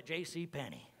shopping at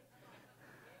JCPenney.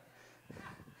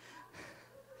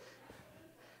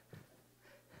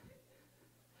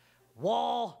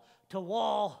 Wall to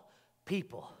wall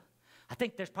people. I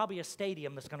think there's probably a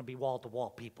stadium that's going to be wall to wall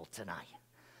people tonight.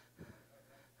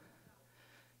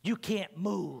 You can't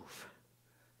move.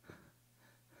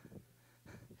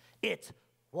 It's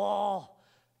wall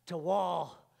to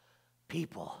wall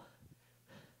people.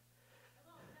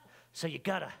 So you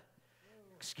gotta,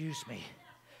 excuse me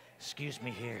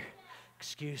here,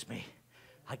 excuse me.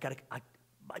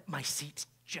 My seat's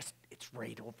it's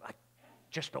right over,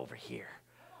 just over here.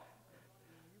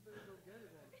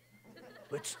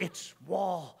 It's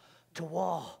wall to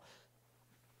wall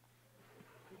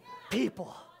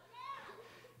people.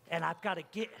 And I've got to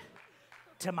get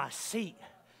to my seat.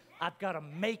 I've got to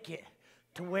make it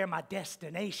to where my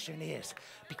destination is,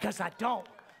 because I don't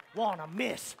want to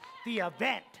miss the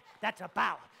event that's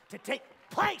about to take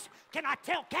place. Can I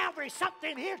tell Calvary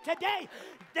something here today?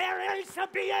 There is to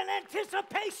be an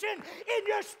anticipation in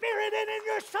your spirit and in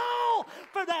your soul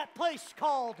for that place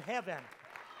called heaven.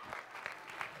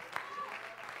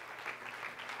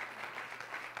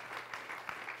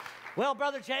 Well,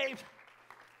 Brother James,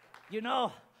 you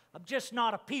know, I'm just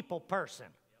not a people person.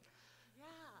 Yeah.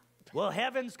 Well,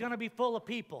 heaven's going to be full of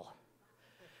people.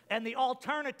 And the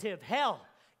alternative, hell,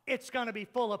 it's going to be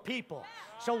full of people.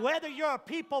 So whether you're a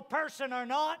people person or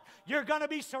not, you're going to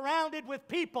be surrounded with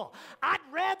people. I'd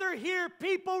rather hear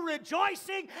people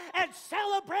rejoicing and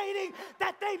celebrating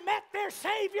that they met their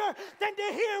Savior than to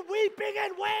hear weeping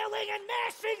and wailing and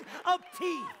gnashing of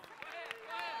teeth.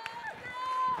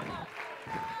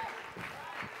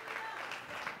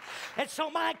 And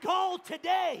so my goal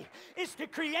today is to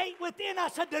create within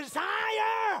us a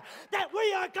desire that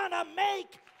we are going to make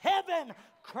heaven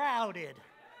crowded.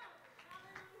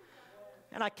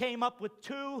 And I came up with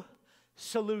 2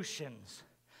 solutions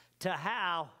to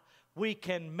how we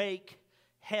can make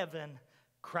heaven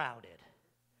crowded.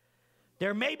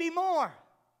 There may be more,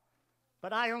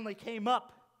 but I only came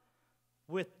up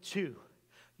with 2.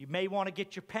 You may want to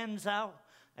get your pens out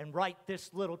and write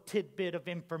this little tidbit of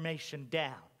information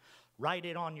down. Write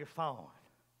it on your phone.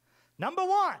 Number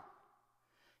 1,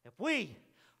 if we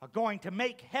are going to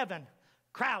make heaven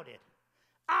crowded,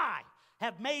 I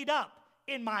have made up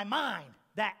in my mind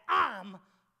that I'm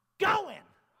going.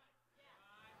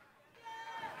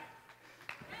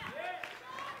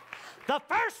 The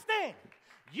first thing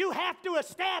you have to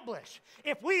establish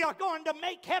if we are going to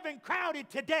make heaven crowded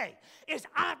today is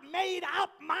I've made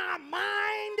up my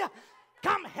mind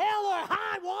come hell or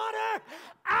high water,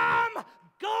 I'm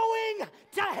going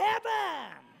to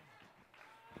heaven.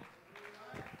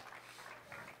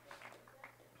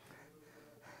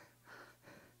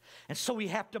 And so we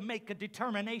have to make a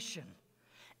determination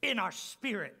in our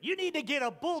spirit. You need to get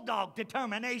a bulldog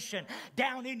determination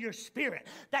down in your spirit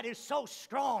that is so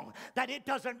strong that it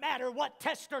doesn't matter what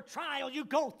test or trial you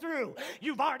go through.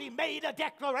 You've already made a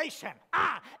declaration.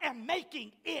 I am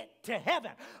making it to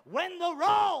heaven. When the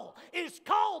roll is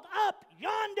called up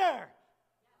yonder.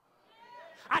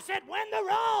 I said, when the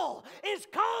roll is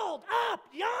called up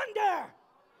yonder.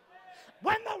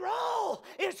 When the roll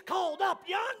is called up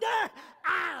yonder,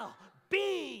 I'll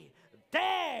be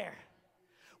there.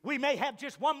 We may have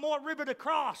just one more river to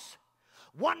cross,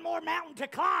 one more mountain to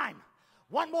climb,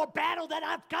 one more battle that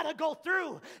I've got to go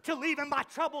through to leaving my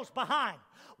troubles behind,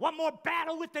 one more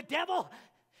battle with the devil,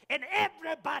 and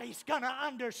everybody's going to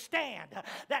understand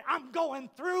that I'm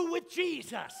going through with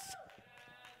Jesus.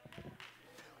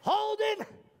 Holding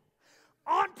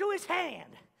onto his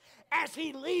hand as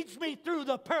he leads me through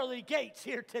the pearly gates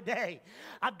here today.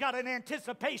 I've got an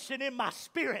anticipation in my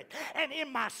spirit and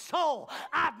in my soul.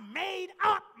 I've made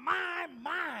up my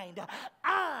mind.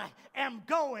 I am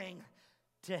going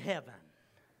to heaven.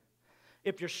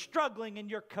 If you're struggling in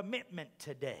your commitment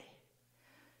today,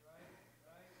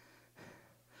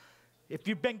 if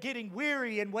you've been getting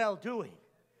weary in well-doing,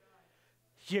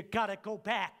 you got to go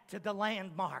back to the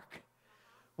landmark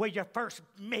where you first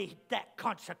made that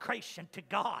consecration to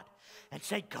God and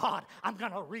say, God, I'm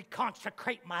going to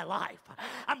reconsecrate my life.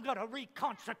 I'm going to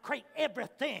reconsecrate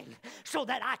everything so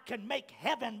that I can make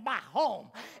heaven my home.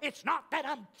 It's not that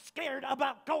I'm scared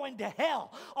about going to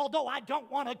hell, although I don't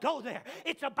want to go there.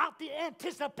 It's about the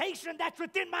anticipation that's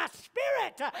within my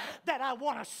spirit that I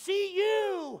want to see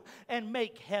you and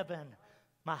make heaven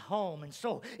my home. And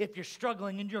so if you're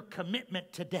struggling in your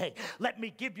commitment today, let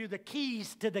me give you the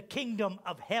keys to the kingdom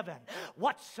of heaven.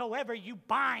 Whatsoever you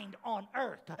bind on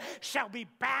earth shall be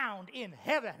bound in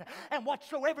heaven, and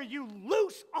whatsoever you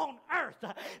loose on earth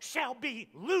shall be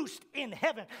loosed in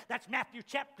heaven. That's Matthew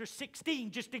chapter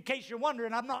 16, just in case you're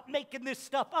wondering. I'm not making this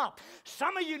stuff up.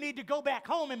 Some of you need to go back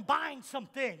home and bind some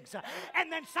things,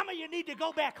 and then some of you need to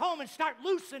go back home and start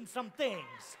loosing some things.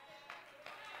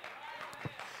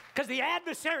 Because the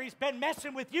adversary's been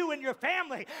messing with you and your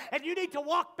family, and you need to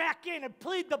walk back in and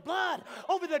plead the blood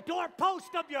over the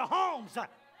doorpost of your homes.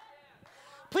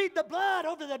 Plead the blood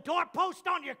over the doorpost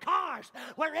on your cars,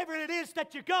 wherever it is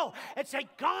that you go, and say,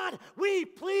 God, we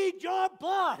plead your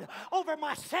blood over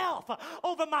myself,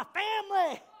 over my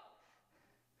family.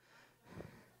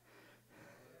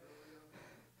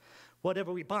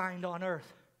 Whatever we bind on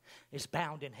earth is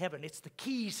bound in heaven. It's the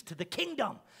keys to the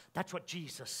kingdom. That's what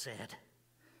Jesus said.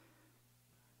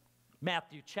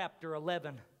 Matthew chapter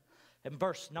 11 and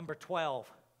verse number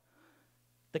 12.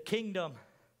 The kingdom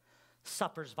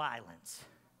suffers violence,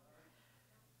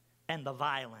 and the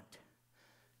violent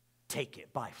take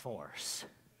it by force.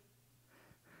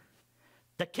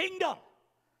 The kingdom,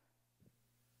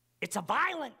 it's a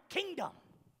violent kingdom,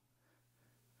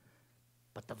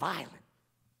 but the violent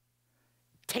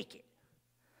take it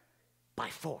by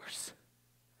force.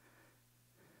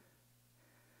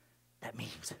 That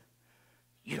means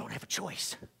you don't have a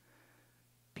choice,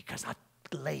 because I've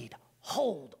laid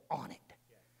hold on it.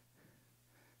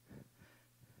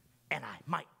 And I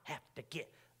might have to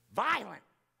get violent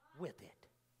with it.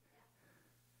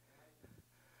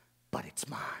 But it's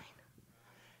mine.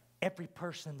 Every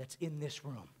person that's in this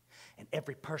room and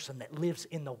every person that lives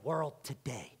in the world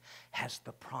today has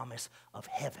the promise of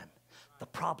heaven. The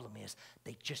problem is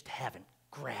they just haven't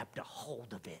grabbed a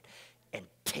hold of it and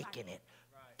taken it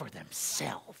for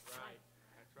themselves.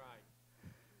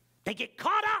 They get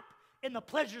caught up in the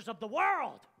pleasures of the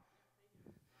world.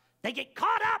 They get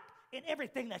caught up in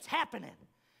everything that's happening.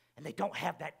 And they don't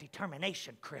have that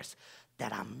determination, Chris,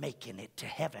 that I'm making it to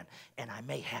heaven. And I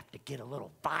may have to get a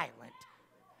little violent.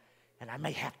 And I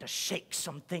may have to shake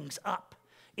some things up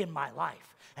in my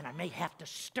life. And I may have to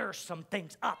stir some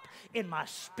things up in my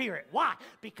spirit. Why?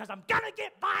 Because I'm going to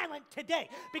get violent today.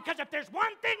 Because if there's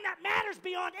one thing that matters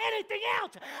beyond anything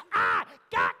else, I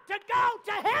got to go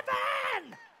to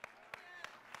heaven.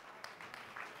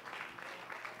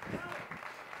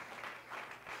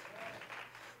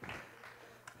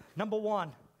 Number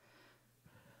one,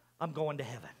 I'm going to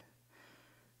heaven.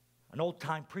 An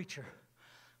old-time preacher,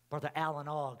 Brother Alan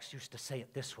Oggs, used to say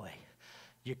it this way: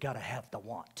 you got to have the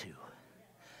want to.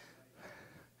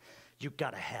 You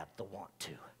got to have the want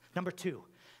to. Number two,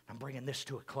 I'm bringing this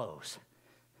to a close.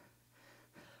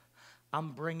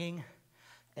 I'm bringing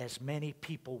as many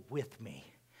people with me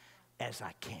as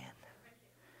I can.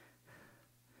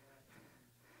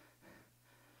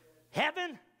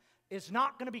 Heaven is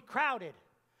not going to be crowded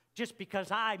just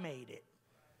because I made it.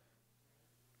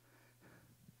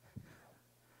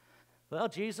 Well,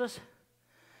 Jesus,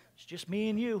 it's just me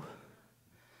and you.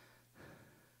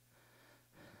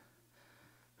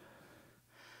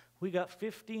 We got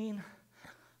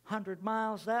 1,500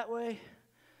 miles that way,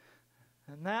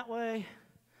 and that way,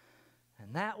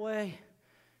 and that way,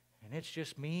 and it's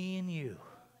just me and you.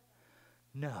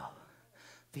 No,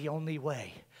 the only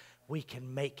way we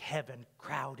can make heaven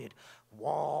crowded,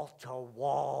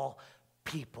 wall-to-wall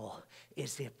people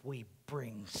is if we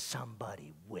bring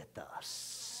somebody with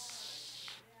us.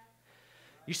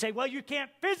 You say, well, you can't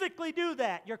physically do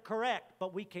that. You're correct,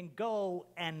 but we can go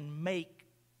and make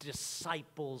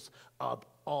disciples of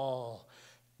all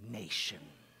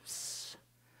nations.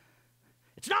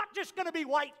 It's not just going to be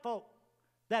white folk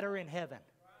that are in heaven.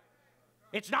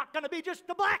 It's not going to be just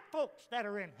the black folks that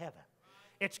are in heaven.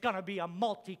 It's going to be a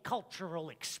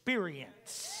multicultural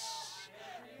experience.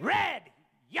 Red,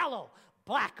 yellow,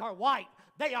 black, or white,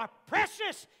 they are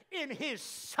precious in His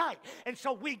sight. And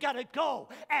so we got to go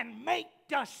and make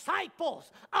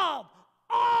disciples of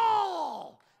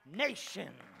all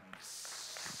nations.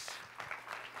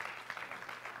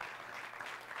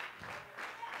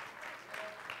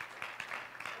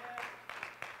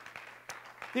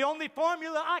 The only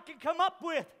formula I can come up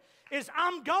with is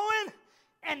I'm going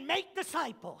and make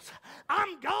disciples.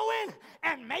 I'm going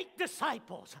and make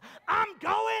disciples. I'm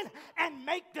going and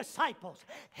make disciples.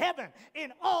 Heaven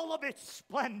in all of its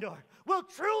splendor will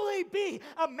truly be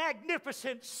a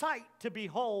magnificent sight to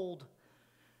behold.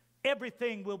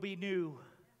 Everything will be new.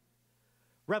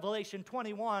 Revelation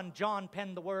 21, John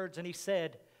penned the words and he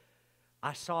said,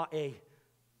 I saw a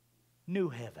new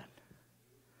heaven.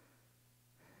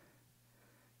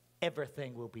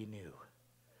 Everything will be new.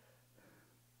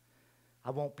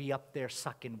 I won't be up there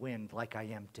sucking wind like I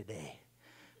am today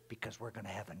because we're going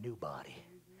to have a new body.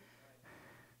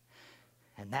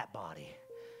 And that body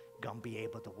going to be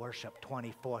able to worship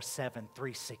 24/7,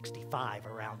 365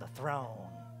 around the throne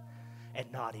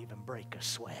and not even break a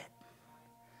sweat.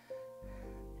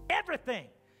 Everything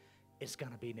is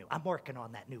going to be new. I'm working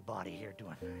on that new body here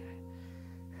doing.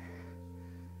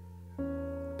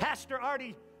 Pastor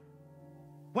Artie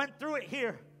went through it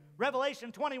here.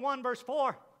 Revelation 21 verse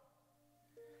 4.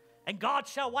 And God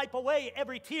shall wipe away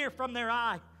every tear from their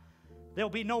eye.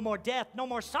 There'll be no more death, no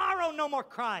more sorrow, no more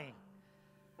crying.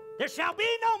 There shall be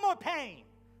no more pain.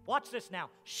 Watch this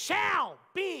now. Shall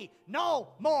be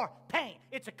no more pain.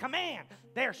 It's a command.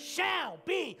 There shall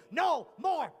be no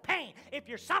more pain. If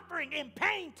you're suffering in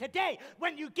pain today,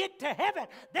 when you get to heaven,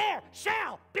 there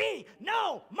shall be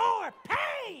no more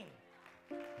pain.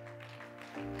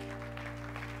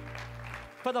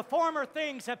 For the former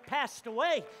things have passed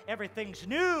away. Everything's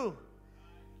new.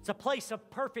 It's a place of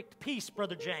perfect peace,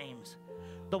 Brother James.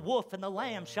 The wolf and the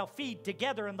lamb shall feed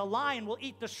together, and the lion will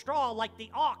eat the straw like the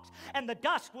ox, and the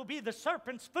dust will be the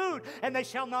serpent's food, and they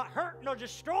shall not hurt nor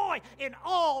destroy in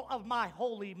all of my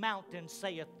holy mountain,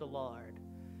 saith the Lord.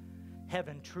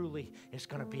 Heaven truly is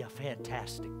going to be a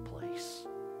fantastic place.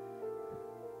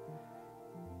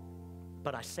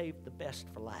 But I saved the best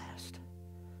for last.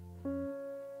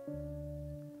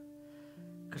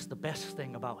 Because the best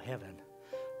thing about heaven,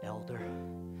 elder,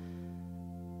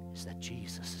 is that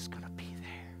Jesus is going to be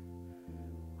there.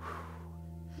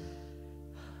 Whew.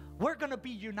 We're going to be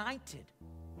united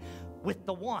with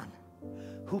the one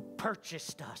who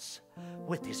purchased us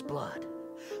with His blood.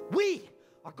 We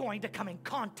are going to come in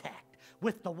contact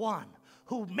with the one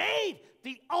who made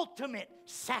the ultimate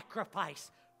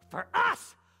sacrifice for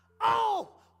us.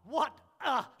 Oh, what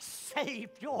a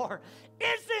Savior!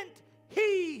 Isn't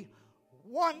He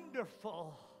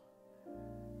wonderful?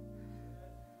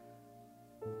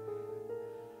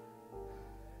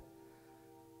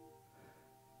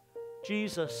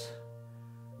 Jesus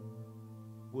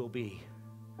will be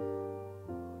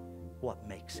what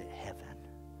makes it heaven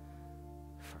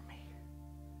for me.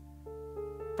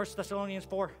 1 Thessalonians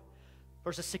 4,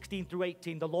 verses 16 through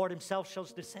 18. The Lord Himself shall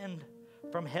descend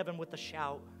from heaven with a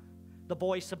shout, the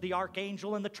voice of the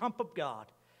archangel and the trump of God,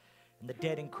 and the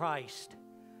dead in Christ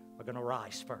are going to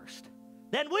rise first.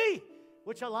 Then we,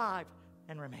 which are alive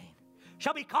and remain,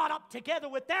 shall be caught up together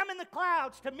with them in the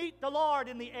clouds to meet the Lord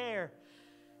in the air.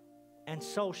 And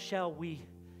so shall we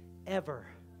ever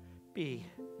be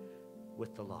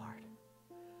with the Lord.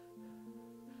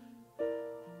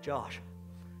 Josh,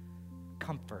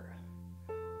 comfort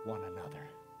one another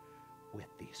with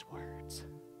these words.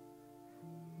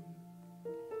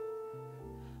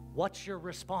 What's your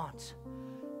response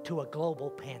to a global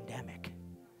pandemic?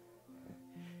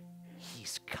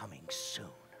 He's coming soon.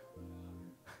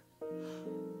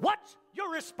 What's your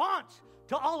your response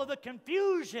to all of the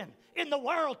confusion in the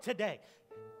world today?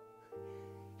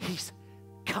 He's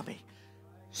coming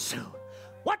soon.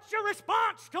 What's your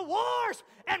response to wars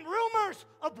and rumors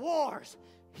of wars?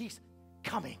 He's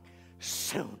coming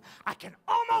soon. I can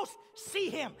almost see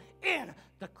him in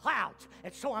the clouds.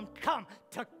 And so I'm come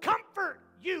to comfort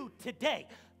you today.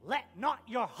 Let not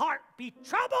your heart be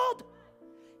troubled.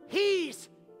 He's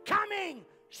coming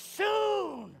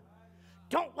soon.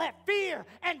 Don't let fear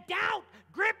and doubt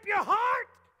grip your heart.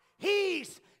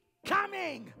 He's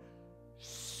coming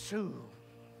soon.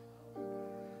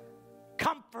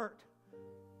 Comfort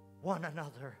one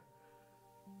another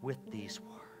with these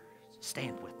words.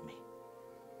 Stand with me.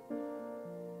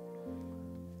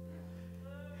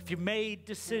 If you made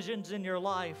decisions in your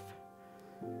life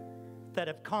that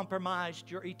have compromised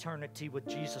your eternity with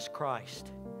Jesus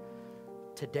Christ,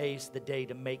 today's the day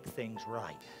to make things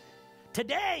right.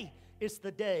 Today is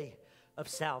the day of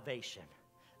salvation.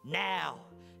 Now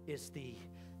is the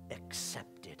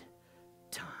accepted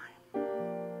time.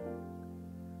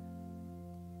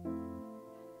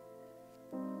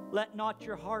 Let not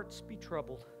your hearts be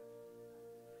troubled.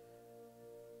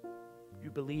 You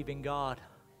believe in God,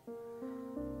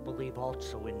 believe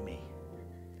also in me.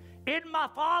 In my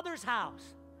Father's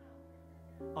house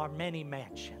are many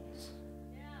mansions.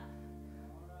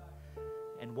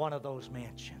 And one of those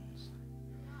mansions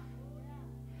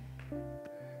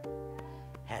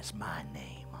has my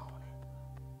name on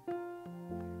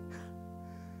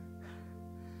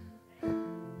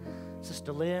it.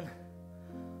 Sister Lynn,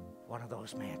 one of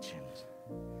those mansions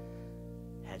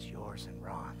has yours and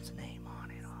Ron's name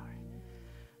on it. All right.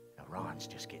 Now, Ron's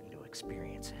just getting to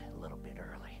experience it a little bit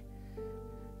early.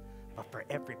 But for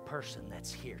every person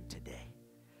that's here today,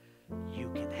 you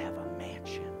can have a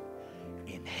mansion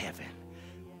in heaven.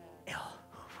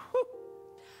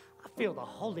 I feel the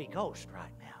Holy Ghost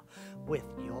right now with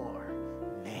your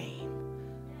name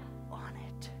on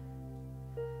it.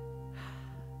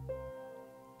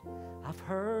 I've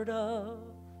heard of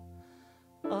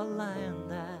a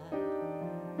land that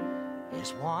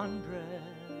is wondrous.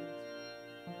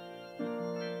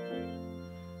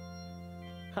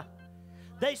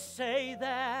 They say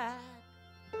that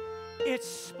its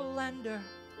splendor,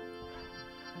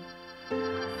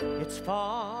 it's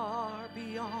far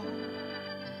beyond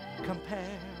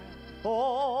compare.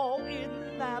 Oh,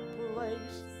 in that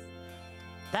place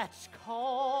that's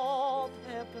called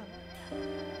heaven,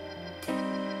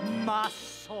 my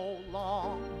soul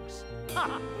longs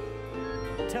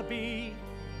to be.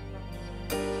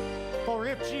 For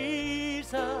if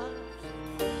Jesus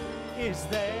is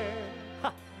there,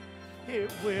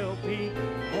 it will be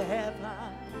heaven.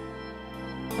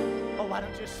 Oh, why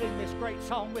don't you sing this great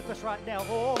song with us right now?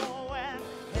 Oh, and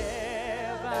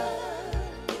heaven.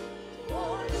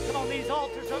 Come on, these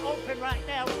altars are open right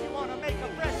now if you want to make a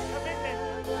fresh commitment.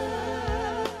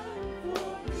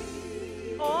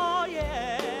 Oh,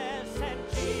 yes, and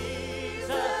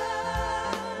Jesus.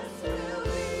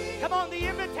 Come on, the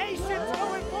invitation's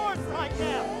going forth right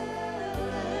now.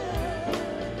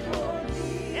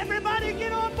 Everybody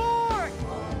get on board.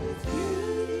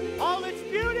 All its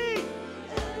beauty.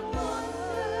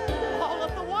 All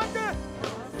of the wonder.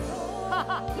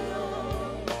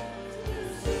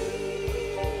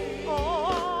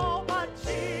 Oh, but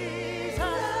Jesus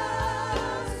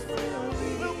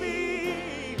will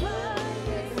be.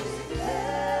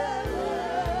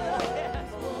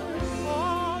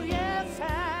 Oh, yes,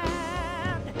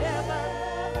 and heaven.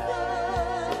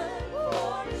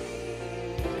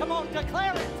 Come on,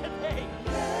 declare it today.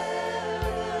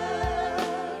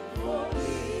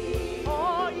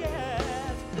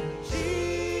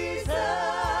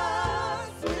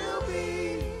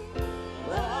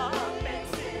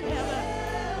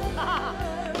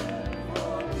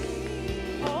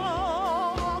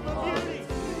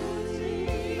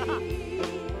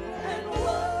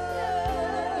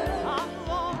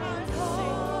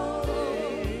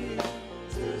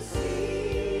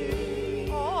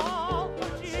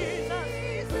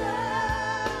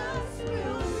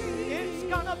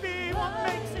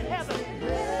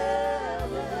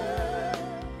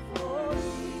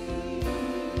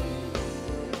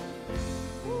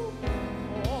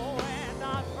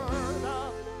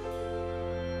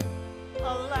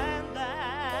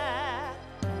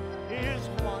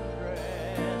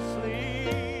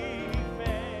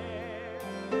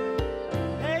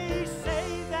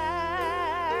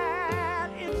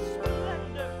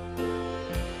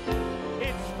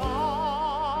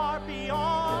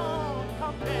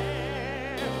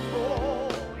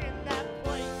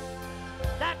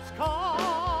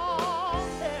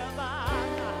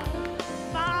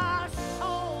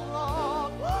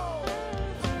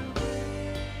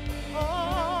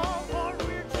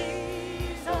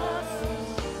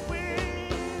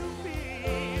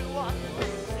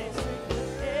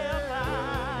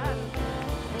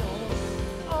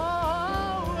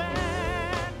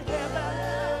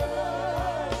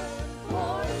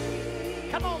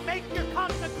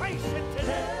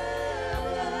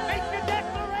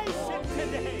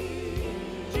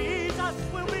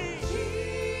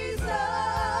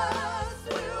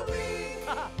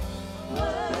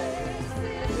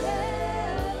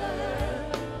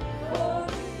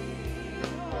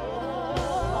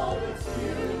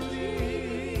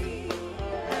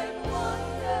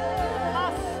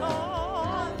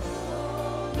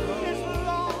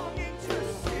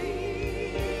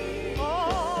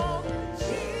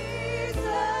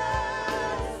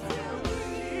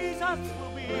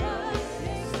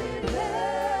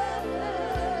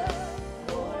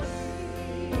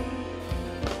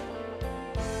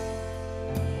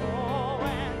 Oh,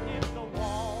 and if the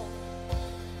walls,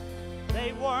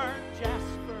 they weren't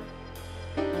jasper,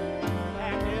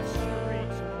 and if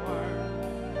streets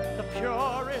weren't the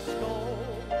purest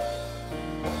gold,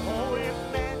 oh, if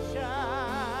mansions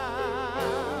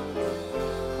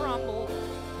crumble,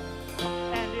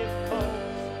 and if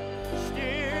folks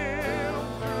still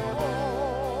grew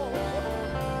old,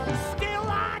 still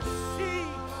I'd see,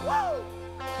 whoa,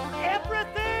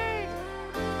 everything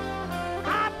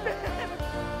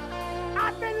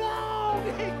I've been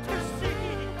longing to see.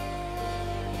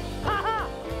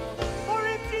 For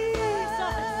if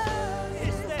Jesus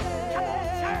is there, come on,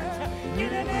 church,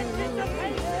 get in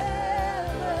anticipation.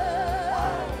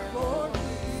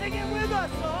 Sing it with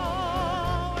us,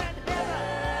 oh, and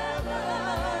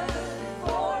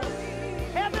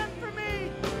heaven for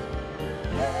me.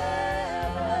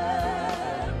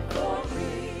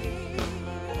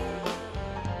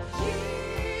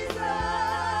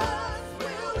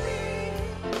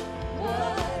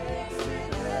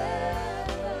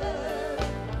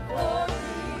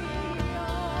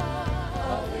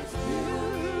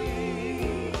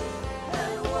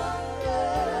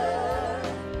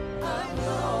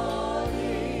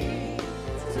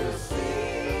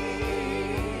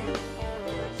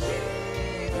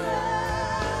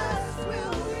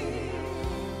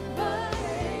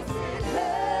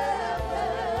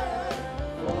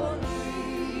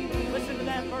 Listen to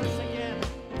that verse again.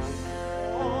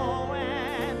 Oh,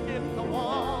 and if the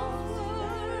walls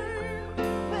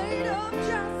were made of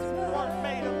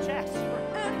jasper,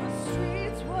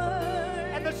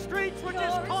 and the streets were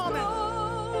just common,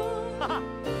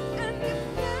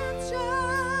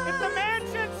 if the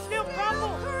mansions still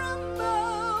crumble,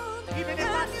 even if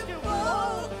I still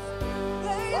fall,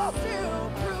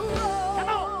 come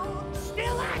on,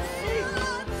 still I see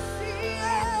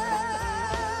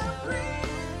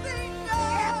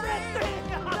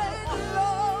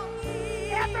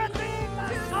everything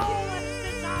my soul has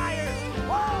desired.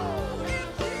 Whoa!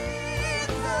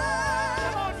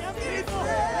 Come on, young people,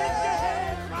 lift your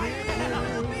hands right now.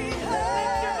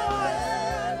 Lift your voice.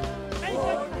 Make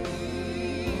it.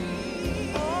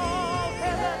 Oh,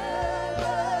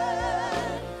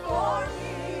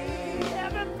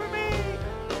 heaven for me.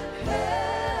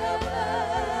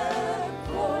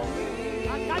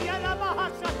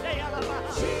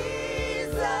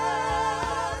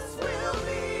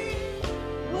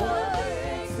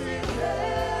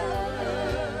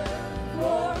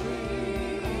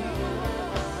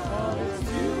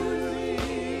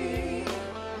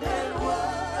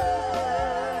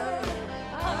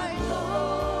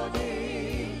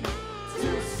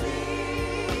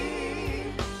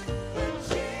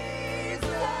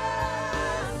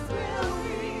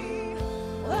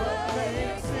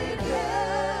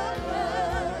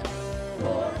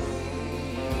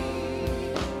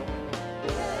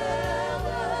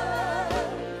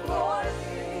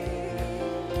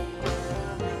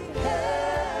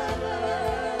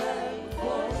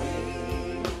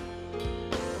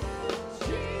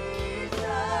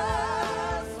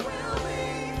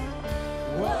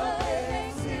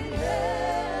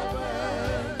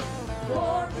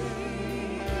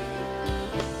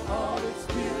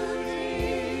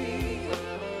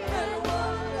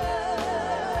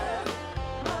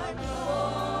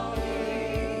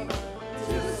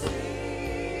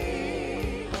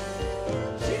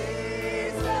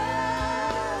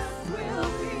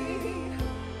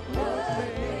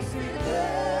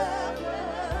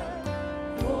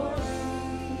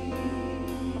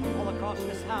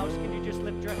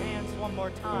 One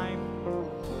more time.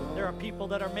 There are people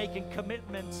that are making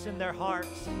commitments in their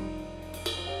hearts,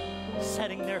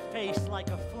 setting their face like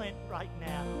a flint right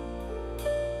now.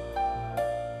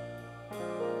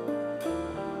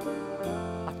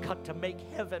 I've got to make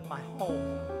heaven my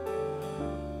home.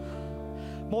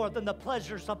 More than the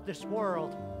pleasures of this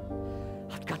world,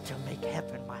 I've got to make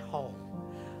heaven my home.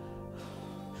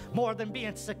 More than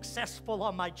being successful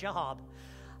on my job,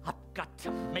 I've got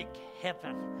to make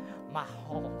heaven my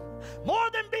home. More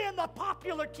than being the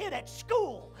popular kid at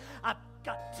school, I've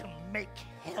got to make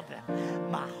heaven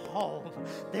my home.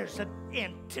 There's an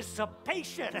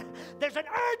anticipation. There's an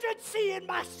urgency in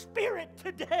my spirit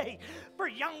today for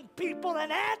young people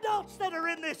and adults that are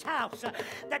in this house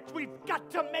that we've got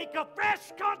to make a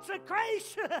fresh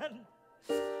consecration.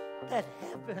 That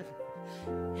heaven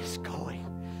is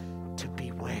going to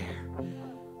be where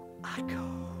I go.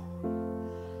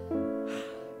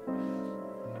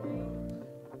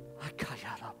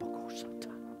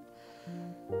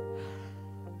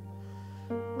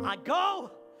 I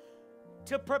go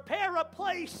to prepare a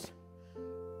place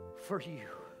for you.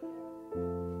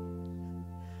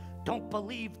 Don't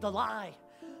believe the lie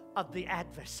of the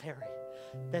adversary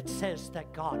that says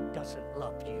that God doesn't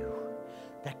love you,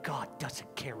 that God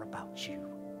doesn't care about you.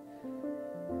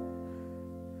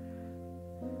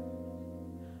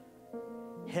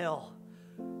 Hell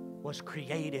was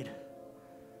created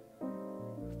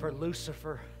for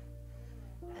Lucifer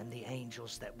and the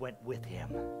angels that went with him,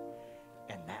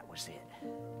 and that was it.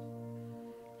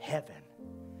 Heaven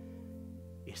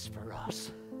is for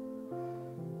us.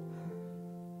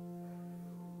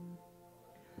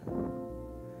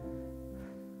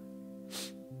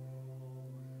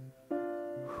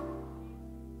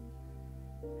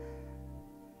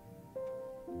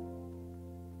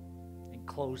 In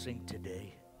closing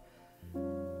today,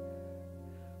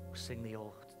 we'll sing the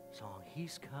old song,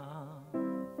 He's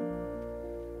come,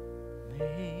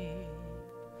 me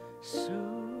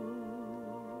soon.